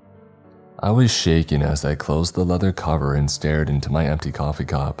followed. I was shaking as I closed the leather cover and stared into my empty coffee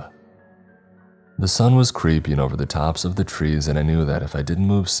cup. The sun was creeping over the tops of the trees, and I knew that if I didn't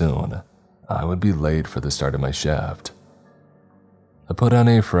move soon, I would be late for the start of my shift. I put on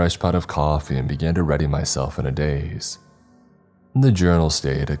a fresh pot of coffee and began to ready myself in a daze. The journal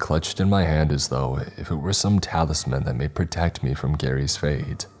stayed clutched in my hand as though if it were some talisman that may protect me from Gary's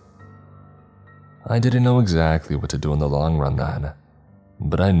fate. I didn't know exactly what to do in the long run then,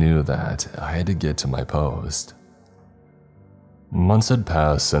 but I knew that I had to get to my post. Months had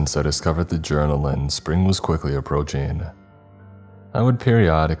passed since I discovered the journal, and spring was quickly approaching. I would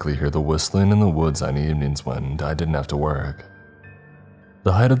periodically hear the whistling in the woods on evenings when I didn't have to work.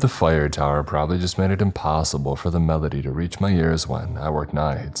 The height of the fire tower probably just made it impossible for the melody to reach my ears when I worked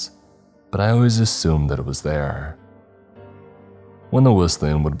nights, but I always assumed that it was there. When the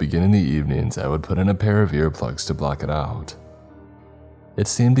whistling would begin in the evenings, I would put in a pair of earplugs to block it out. It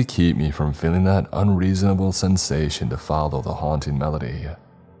seemed to keep me from feeling that unreasonable sensation to follow the haunting melody.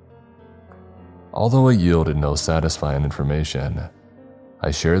 Although it yielded no satisfying information,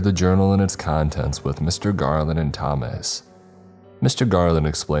 I shared the journal and its contents with Mr. Garland and Thomas. Mr. Garland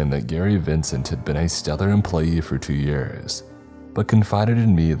explained that Gary Vincent had been a stellar employee for 2 years, but confided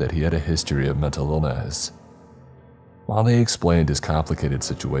in me that he had a history of mental illness. While they explained his complicated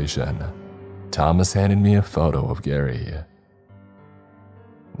situation, Thomas handed me a photo of Gary.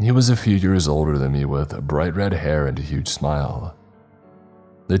 He was a few years older than me with bright red hair and a huge smile.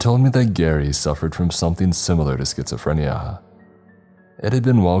 They told me that Gary suffered from something similar to schizophrenia. It had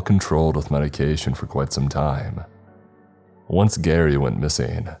been well controlled with medication for quite some time. Once Gary went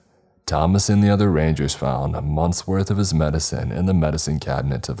missing, Thomas and the other rangers found a month's worth of his medicine in the medicine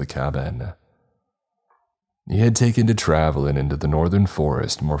cabinet of the cabin. He had taken to traveling into the northern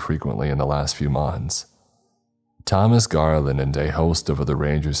forest more frequently in the last few months. Thomas Garland and a host of other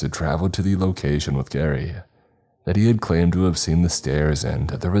rangers had traveled to the location with Gary, that he had claimed to have seen the stairs, and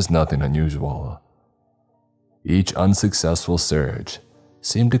there was nothing unusual. Each unsuccessful search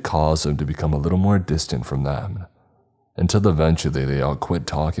seemed to cause him to become a little more distant from them, until eventually they all quit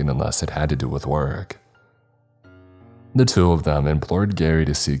talking unless it had to do with work. The two of them implored Gary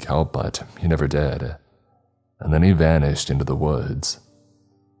to seek help, but he never did, and then he vanished into the woods.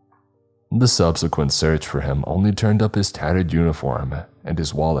 The subsequent search for him only turned up his tattered uniform and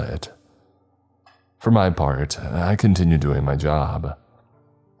his wallet. For my part, I continued doing my job.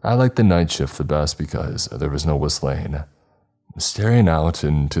 I liked the night shift the best because there was no whistling. Staring out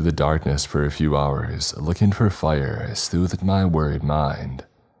into the darkness for a few hours, looking for fire, soothed my worried mind.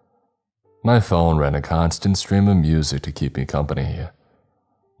 My phone ran a constant stream of music to keep me company.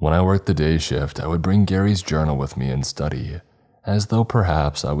 When I worked the day shift, I would bring Gary's journal with me and study, as though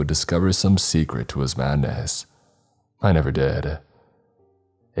perhaps I would discover some secret to his madness. I never did.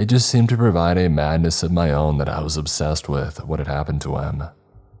 It just seemed to provide a madness of my own that I was obsessed with what had happened to him.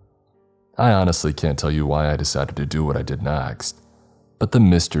 I honestly can't tell you why I decided to do what I did next, but the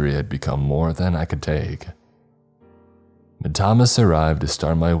mystery had become more than I could take. Thomas arrived to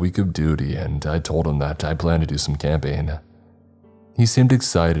start my week of duty, and I told him that I planned to do some camping. He seemed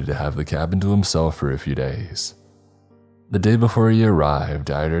excited to have the cabin to himself for a few days. The day before he arrived,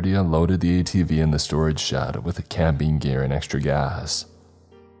 I had already unloaded the ATV in the storage shed with camping gear and extra gas.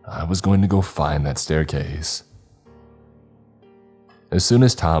 I was going to go find that staircase. As soon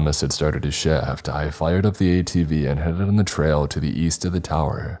as Thomas had started his shift, I fired up the ATV and headed on the trail to the east of the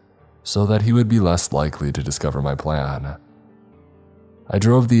tower, so that he would be less likely to discover my plan. I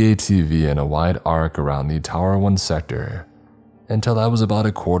drove the ATV in a wide arc around the Tower 1 sector until I was about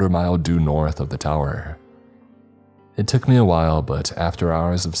a quarter-mile due north of the tower. It took me a while, but after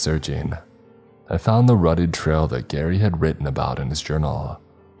hours of searching, I found the rutted trail that Gary had written about in his journal.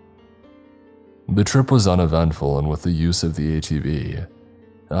 The trip was uneventful, and with the use of the ATV,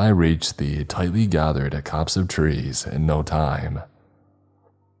 I reached the tightly gathered copse of trees in no time.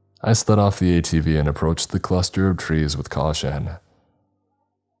 I slid off the ATV and approached the cluster of trees with caution.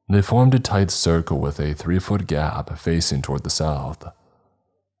 They formed a tight circle with a 3-foot gap facing toward the south.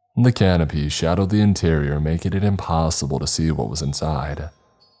 The canopy shadowed the interior, making it impossible to see what was inside.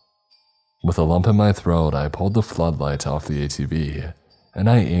 With a lump in my throat, I pulled the floodlight off the ATV, and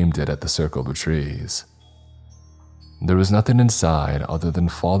I aimed it at the circle of trees. There was nothing inside other than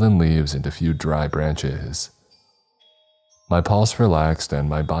fallen leaves and a few dry branches. My pulse relaxed and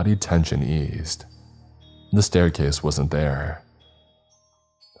my body tension eased. The staircase wasn't there.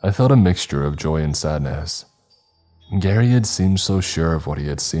 I felt a mixture of joy and sadness. Gary had seemed so sure of what he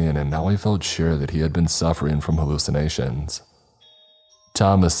had seen, and now I felt sure that he had been suffering from hallucinations.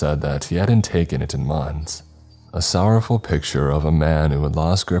 Thomas said that he hadn't taken it in months. A sorrowful picture of a man who had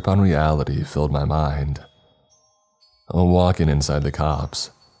lost grip on reality filled my mind. Walking inside the copse,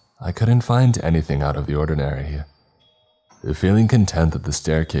 I couldn't find anything out of the ordinary. Feeling content that the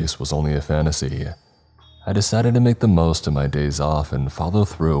staircase was only a fantasy, I decided to make the most of my days off and follow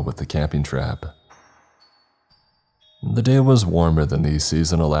through with the camping trip. The day was warmer than the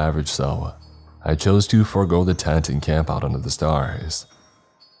seasonal average, so I chose to forego the tent and camp out under the stars.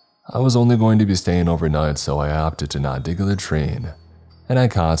 I was only going to be staying overnight, so I opted to not dig a latrine, and I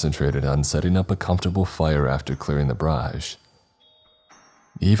concentrated on setting up a comfortable fire after clearing the brush.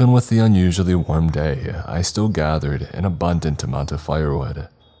 Even with the unusually warm day, I still gathered an abundant amount of firewood,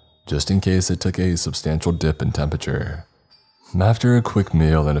 just in case it took a substantial dip in temperature. After a quick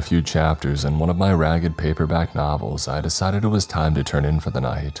meal and a few chapters in one of my ragged paperback novels, I decided it was time to turn in for the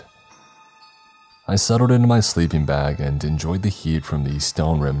night. I settled into my sleeping bag and enjoyed the heat from the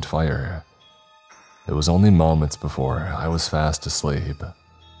stone-rimmed fire. It was only moments before I was fast asleep.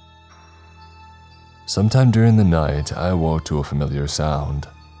 Sometime during the night, I awoke to a familiar sound.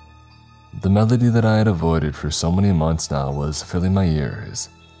 The melody that I had avoided for so many months now was filling my ears,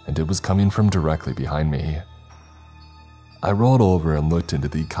 and it was coming from directly behind me. I rolled over and looked into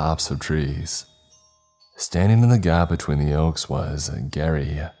the copse of trees. Standing in the gap between the oaks was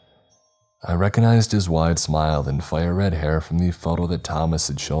Gary. I recognized his wide smile and fire-red hair from the photo that Thomas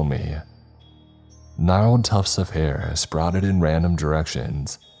had shown me. Gnarled tufts of hair sprouted in random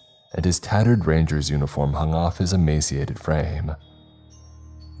directions, and his tattered ranger's uniform hung off his emaciated frame.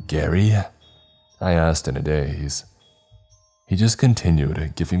 "Gary?" I asked in a daze. He just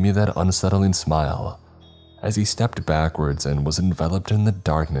continued, giving me that unsettling smile, as he stepped backwards and was enveloped in the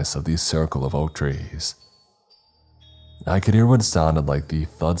darkness of the circle of oak trees. I could hear what sounded like the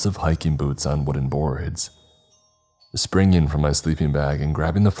thuds of hiking boots on wooden boards. Springing from my sleeping bag and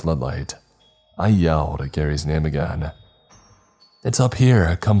grabbing the floodlight, I yelled Gary's name again. "It's up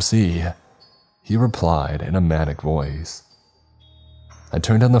here, come see," he replied in a manic voice. I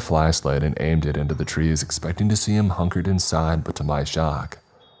turned on the flashlight and aimed it into the trees, expecting to see him hunkered inside, but to my shock,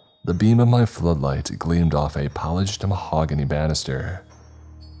 the beam of my floodlight gleamed off a polished mahogany banister.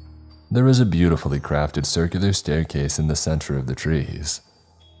 There was a beautifully crafted circular staircase in the center of the trees.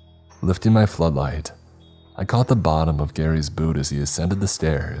 Lifting my floodlight, I caught the bottom of Gary's boot as he ascended the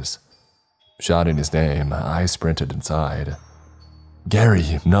stairs. Shouting his name, I sprinted inside.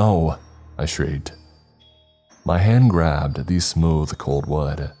 "Gary, no!" I shrieked. My hand grabbed the smooth, cold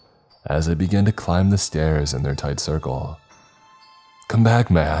wood as I began to climb the stairs in their tight circle. "Come back,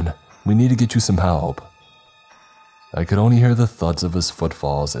 man. We need to get you some help." I could only hear the thuds of his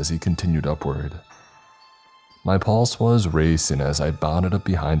footfalls as he continued upward. My pulse was racing as I bounded up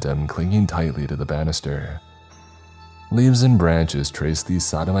behind him, clinging tightly to the banister. Leaves and branches traced the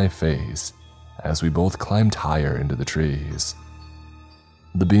side of my face as we both climbed higher into the trees.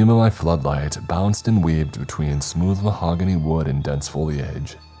 The beam of my floodlight bounced and weaved between smooth mahogany wood and dense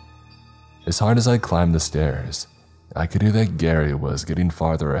foliage. As hard as I climbed the stairs, I could hear that Gary was getting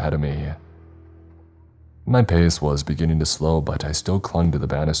farther ahead of me. My pace was beginning to slow, but I still clung to the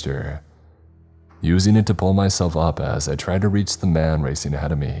banister, using it to pull myself up as I tried to reach the man racing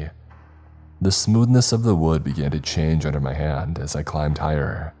ahead of me. The smoothness of the wood began to change under my hand as I climbed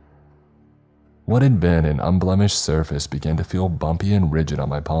higher. What had been an unblemished surface began to feel bumpy and rigid on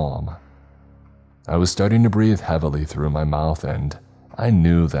my palm. I was starting to breathe heavily through my mouth, and I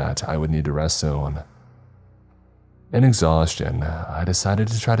knew that I would need to rest soon. In exhaustion, I decided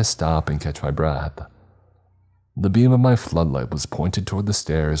to try to stop and catch my breath. The beam of my floodlight was pointed toward the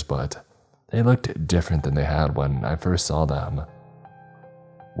stairs, but they looked different than they had when I first saw them.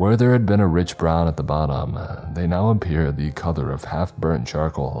 Where there had been a rich brown at the bottom, they now appeared the color of half-burnt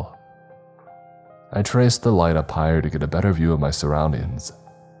charcoal. I traced the light up higher to get a better view of my surroundings,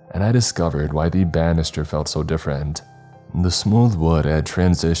 and I discovered why the banister felt so different. The smooth wood had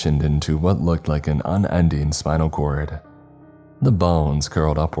transitioned into what looked like an unending spinal cord. The bones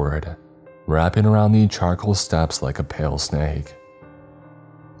curled upward, wrapping around the charcoal steps like a pale snake.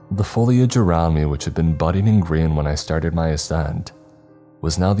 The foliage around me, which had been budding in green when I started my ascent,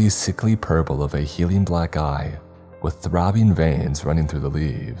 was now the sickly purple of a healing black eye with throbbing veins running through the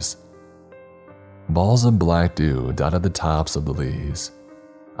leaves. Balls of black dew dotted the tops of the leaves.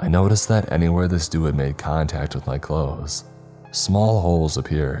 I noticed that anywhere this dew had made contact with my clothes, small holes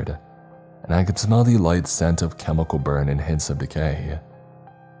appeared, and I could smell the light scent of chemical burn and hints of decay.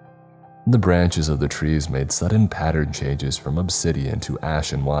 The branches of the trees made sudden pattern changes from obsidian to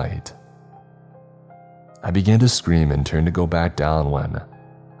ashen white. I began to scream and turned to go back down when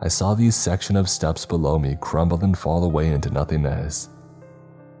I saw the section of steps below me crumble and fall away into nothingness.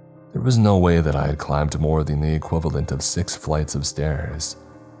 There was no way that I had climbed more than the equivalent of 6 flights of stairs,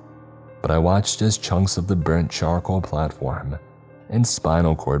 but I watched as chunks of the burnt charcoal platform and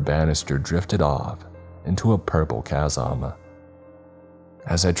spinal cord banister drifted off into a purple chasm.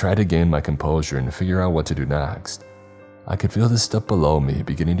 As I tried to gain my composure and figure out what to do next, I could feel the step below me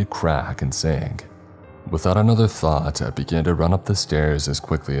beginning to crack and sink. Without another thought, I began to run up the stairs as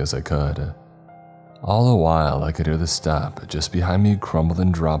quickly as I could. All the while, I could hear the step just behind me crumble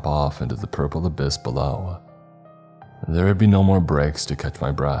and drop off into the purple abyss below. There would be no more breaks to catch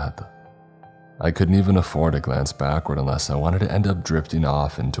my breath. I couldn't even afford to glance backward unless I wanted to end up drifting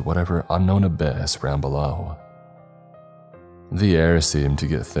off into whatever unknown abyss ran below. The air seemed to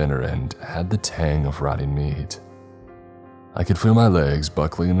get thinner and had the tang of rotting meat. I could feel my legs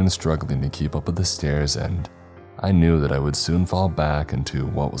buckling and struggling to keep up with the stairs, and I knew that I would soon fall back into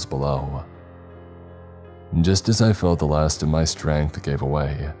what was below. Just as I felt the last of my strength gave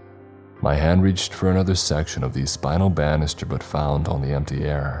away, my hand reached for another section of the spinal banister but found only empty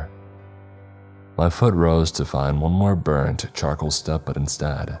air. My foot rose to find one more burnt charcoal step, but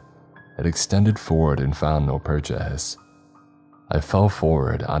instead, it extended forward and found no purchase. I fell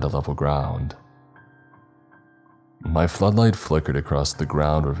forward onto level ground. My floodlight flickered across the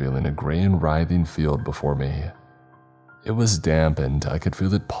ground, revealing a gray and writhing field before me. It was damp and I could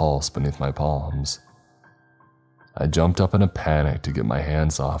feel it pulse beneath my palms. I jumped up in a panic to get my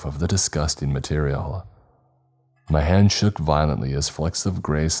hands off of the disgusting material. My hand shook violently as flecks of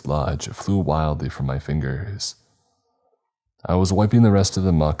gray sludge flew wildly from my fingers. I was wiping the rest of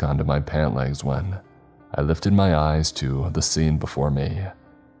the muck onto my pant legs when I lifted my eyes to the scene before me.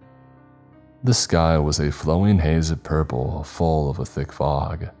 The sky was a flowing haze of purple, full of a thick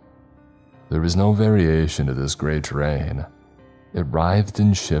fog. There was no variation to this gray terrain. It writhed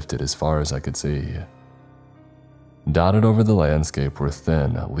and shifted as far as I could see. Dotted over the landscape were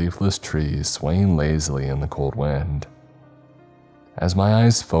thin, leafless trees swaying lazily in the cold wind. As my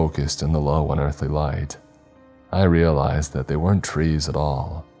eyes focused in the low, unearthly light, I realized that they weren't trees at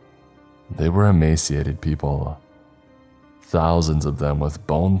all. They were emaciated people. Thousands of them with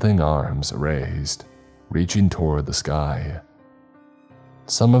bone-thin arms raised, reaching toward the sky.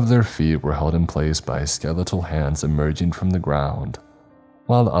 Some of their feet were held in place by skeletal hands emerging from the ground,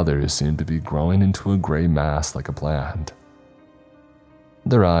 while others seemed to be growing into a gray mass like a plant.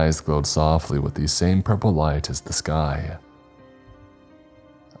 Their eyes glowed softly with the same purple light as the sky.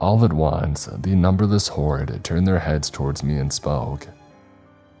 All at once, the numberless horde turned their heads towards me and spoke.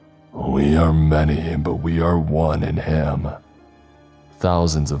 "We are many, but we are one in him,"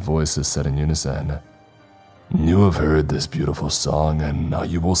 thousands of voices said in unison. "You have heard this beautiful song, and now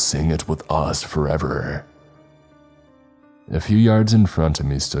you will sing it with us forever." A few yards in front of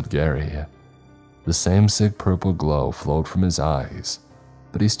me stood Gary. The same sick purple glow flowed from his eyes,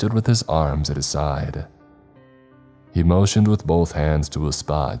 but he stood with his arms at his side. He motioned with both hands to a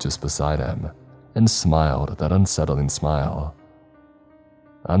spot just beside him and smiled that unsettling smile.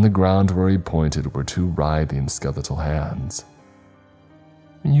 On the ground where he pointed were 2 writhing skeletal hands.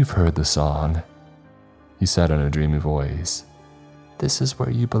 "You've heard the song," he said in a dreamy voice. "This is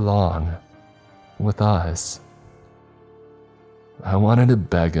where you belong, with us." I wanted to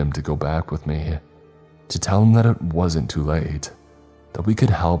beg him to go back with me, to tell him that it wasn't too late, that we could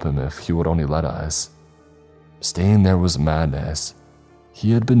help him if he would only let us. Staying there was madness.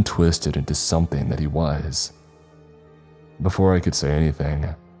 He had been twisted into something that he was. Before I could say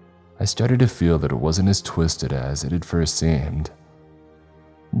anything, I started to feel that it wasn't as twisted as it had first seemed.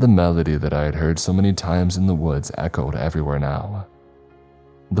 The melody that I had heard so many times in the woods echoed everywhere now.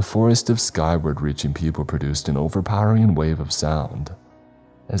 The forest of skyward-reaching people produced an overpowering wave of sound,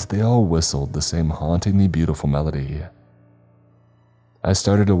 as they all whistled the same hauntingly beautiful melody. I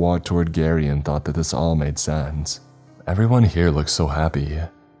started to walk toward Gary and thought that this all made sense. Everyone here looked so happy.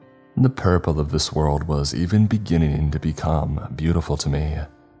 The purple of this world was even beginning to become beautiful to me.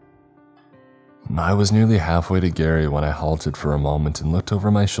 I was nearly halfway to Gary when I halted for a moment and looked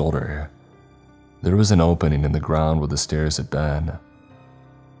over my shoulder. There was an opening in the ground where the stairs had been.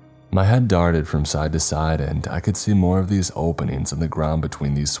 My head darted from side to side, and I could see more of these openings in the ground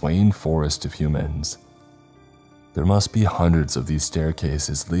between these swaying forests of humans. There must be hundreds of these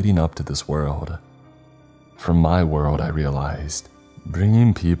staircases leading up to this world. From my world, I realized,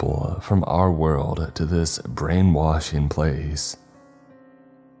 bringing people from our world to this brainwashing place.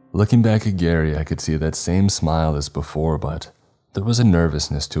 Looking back at Gary, I could see that same smile as before, but there was a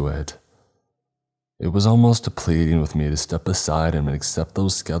nervousness to it. It was almost pleading with me to step aside and accept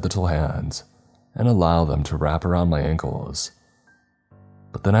those skeletal hands and allow them to wrap around my ankles.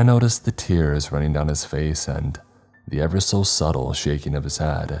 But then I noticed the tears running down his face and the ever so subtle shaking of his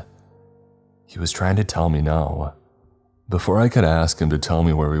head. He was trying to tell me no. Before I could ask him to tell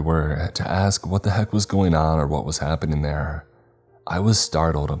me where we were, to ask what the heck was going on or what was happening there, I was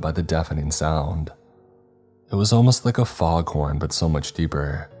startled by the deafening sound. It was almost like a foghorn, but so much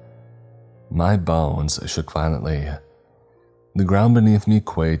deeper. My bones shook violently. The ground beneath me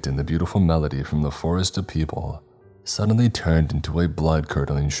quaked, and the beautiful melody from the forest of people suddenly turned into a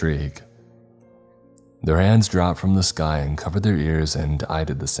blood-curdling shriek. Their hands dropped from the sky and covered their ears, and I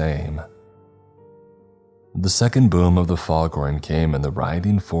did the same. The second boom of the foghorn came, and the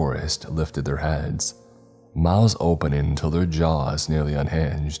rioting forest lifted their heads, mouths opening until their jaws nearly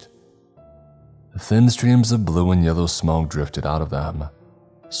unhinged. Thin streams of blue and yellow smoke drifted out of them,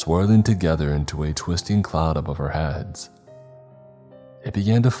 swirling together into a twisting cloud above our heads. It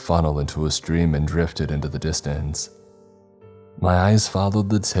began to funnel into a stream and drifted into the distance. My eyes followed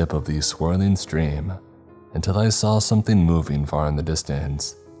the tip of the swirling stream until I saw something moving far in the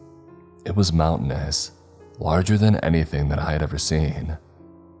distance. It was mountainous, larger than anything that I had ever seen.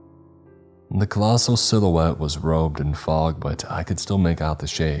 The colossal silhouette was robed in fog, but I could still make out the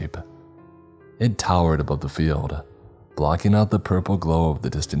shape. It towered above the field, blocking out the purple glow of the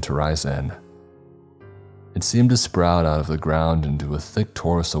distant horizon. It seemed to sprout out of the ground into a thick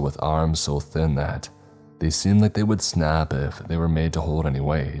torso with arms so thin that they seemed like they would snap if they were made to hold any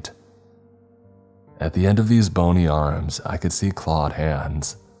weight. At the end of these bony arms, I could see clawed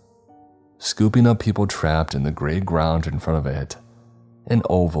hands, scooping up people trapped in the gray ground in front of it. An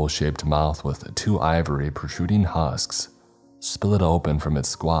oval-shaped mouth with two ivory protruding husks split open from its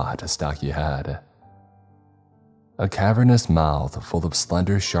squat, stocky head. A cavernous mouth full of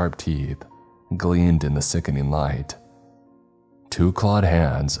slender, sharp teeth gleamed in the sickening light. Two clawed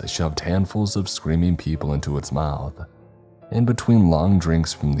hands shoved handfuls of screaming people into its mouth, in between long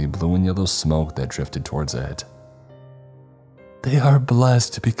drinks from the blue and yellow smoke that drifted towards it. "They are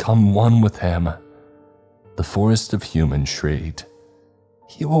blessed to become one with him," the forest of humans shrieked.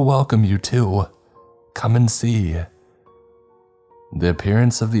 "He will welcome you too. Come and see." The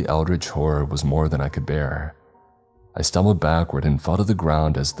appearance of the eldritch horror was more than I could bear. I stumbled backward and fell to the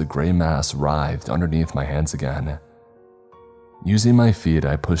ground as the gray mass writhed underneath my hands again. Using my feet,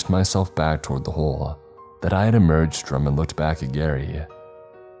 I pushed myself back toward the hole that I had emerged from and looked back at Gary.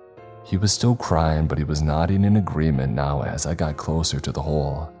 He was still crying, but he was nodding in agreement now as I got closer to the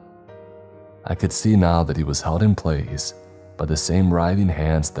hole. I could see now that he was held in place by the same writhing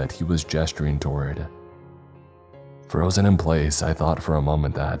hands that he was gesturing toward. Frozen in place, I thought for a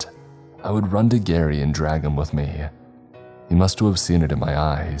moment that I would run to Gary and drag him with me. He must have seen it in my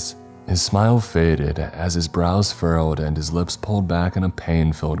eyes. His smile faded as his brows furrowed and his lips pulled back in a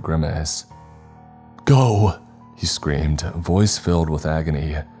pain-filled grimace. "Go!" he screamed, voice filled with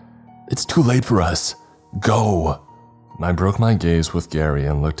agony. "It's too late for us. Go!" I broke my gaze with Gary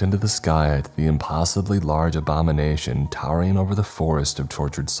and looked into the sky at the impossibly large abomination towering over the forest of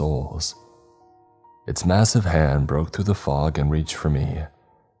tortured souls. Its massive hand broke through the fog and reached for me.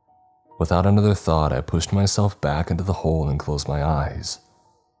 Without another thought, I pushed myself back into the hole and closed my eyes.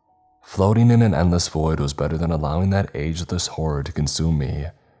 Floating in an endless void was better than allowing that ageless horror to consume me,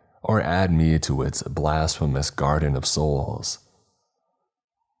 or add me to its blasphemous garden of souls.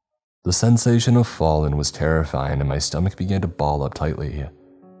 The sensation of falling was terrifying, and my stomach began to ball up tightly.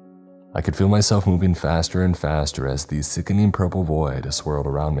 I could feel myself moving faster and faster as the sickening purple void swirled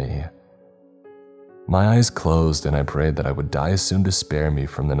around me. My eyes closed, and I prayed that I would die soon to spare me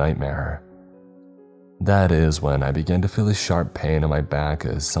from the nightmare. That is when I began to feel a sharp pain in my back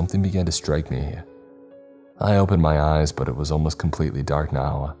as something began to strike me. I opened my eyes, but it was almost completely dark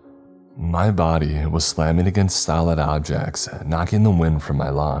now. My body was slamming against solid objects, knocking the wind from my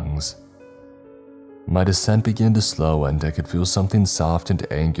lungs. My descent began to slow, and I could feel something soft and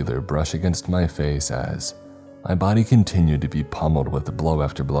angular brush against my face as my body continued to be pummeled with blow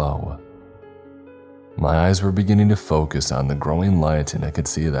after blow. My eyes were beginning to focus on the growing light, and I could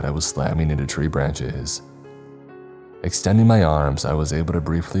see that I was slamming into tree branches. Extending my arms, I was able to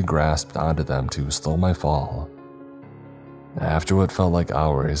briefly grasp onto them to slow my fall. After what felt like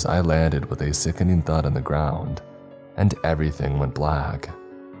hours, I landed with a sickening thud on the ground, and everything went black.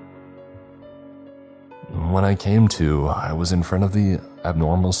 When I came to, I was in front of the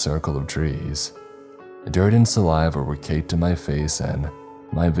abnormal circle of trees. Dirt and saliva were caked in my face, and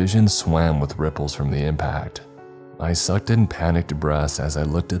my vision swam with ripples from the impact. I sucked in panicked breaths as I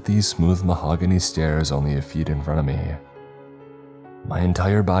looked at these smooth mahogany stairs only a feet in front of me. My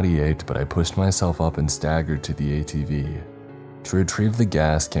entire body ached, but I pushed myself up and staggered to the ATV to retrieve the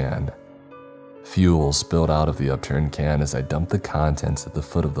gas can. Fuel spilled out of the upturned can as I dumped the contents at the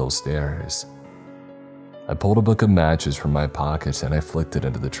foot of those stairs. I pulled a book of matches from my pocket and I flicked it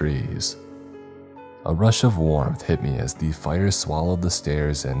into the trees. A rush of warmth hit me as the fire swallowed the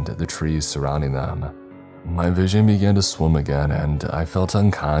stairs and the trees surrounding them. My vision began to swim again, and I felt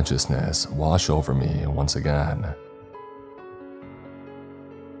unconsciousness wash over me once again.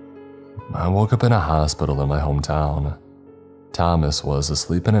 I woke up in a hospital in my hometown. Thomas was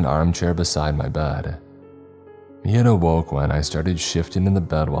asleep in an armchair beside my bed. He had awoke when I started shifting in the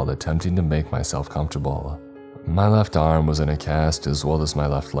bed while attempting to make myself comfortable. My left arm was in a cast as well as my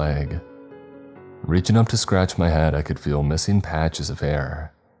left leg. Reaching up to scratch my head, I could feel missing patches of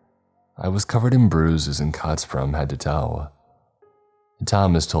hair. I was covered in bruises and cuts from head to toe.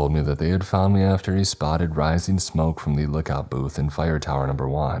 Thomas told me that they had found me after he spotted rising smoke from the lookout booth in Fire Tower Number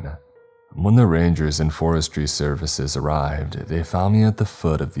 1. When the Rangers and Forestry Services arrived, they found me at the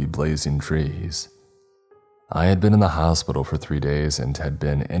foot of the blazing trees. I had been in the hospital for 3 days and had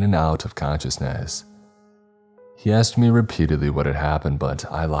been in and out of consciousness. He asked me repeatedly what had happened,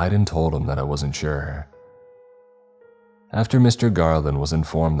 but I lied and told him that I wasn't sure. After Mr. Garland was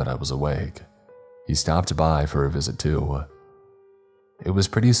informed that I was awake, he stopped by for a visit too. It was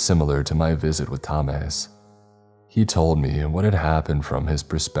pretty similar to my visit with Thomas. He told me what had happened from his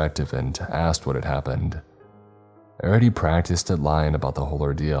perspective and asked what had happened. I already practiced at lying about the whole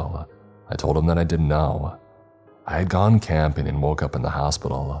ordeal. I told him that I didn't know. I had gone camping and woke up in the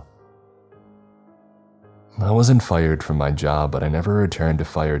hospital. I wasn't fired from my job, but I never returned to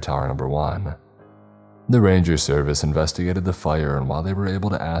Fire Tower Number 1. The Ranger Service investigated the fire, and while they were able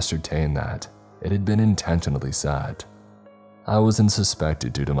to ascertain that it had been intentionally set, I wasn't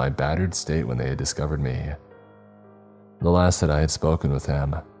suspected due to my battered state when they had discovered me. The last that I had spoken with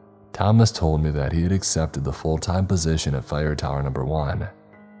him, Thomas told me that he had accepted the full-time position at Fire Tower Number 1,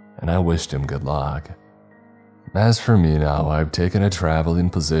 and I wished him good luck. As for me now, I've taken a traveling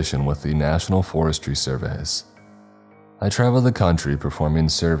position with the National Forestry Service. I travel the country performing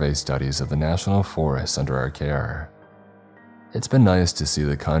survey studies of the national forests under our care. It's been nice to see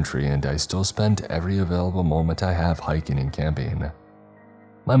the country, and I still spend every available moment I have hiking and camping.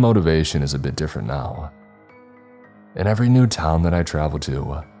 My motivation is a bit different now. In every new town that I travel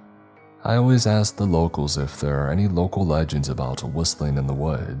to, I always ask the locals if there are any local legends about whistling in the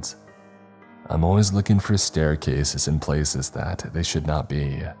woods. I'm always looking for staircases in places that they should not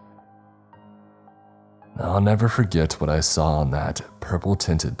be. I'll never forget what I saw in that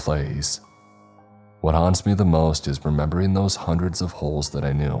purple-tinted place. What haunts me the most is remembering those hundreds of holes that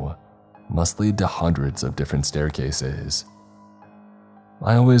I knew must lead to hundreds of different staircases.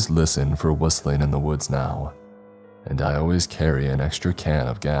 I always listen for whistling in the woods now, and I always carry an extra can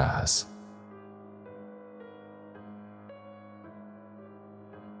of gas.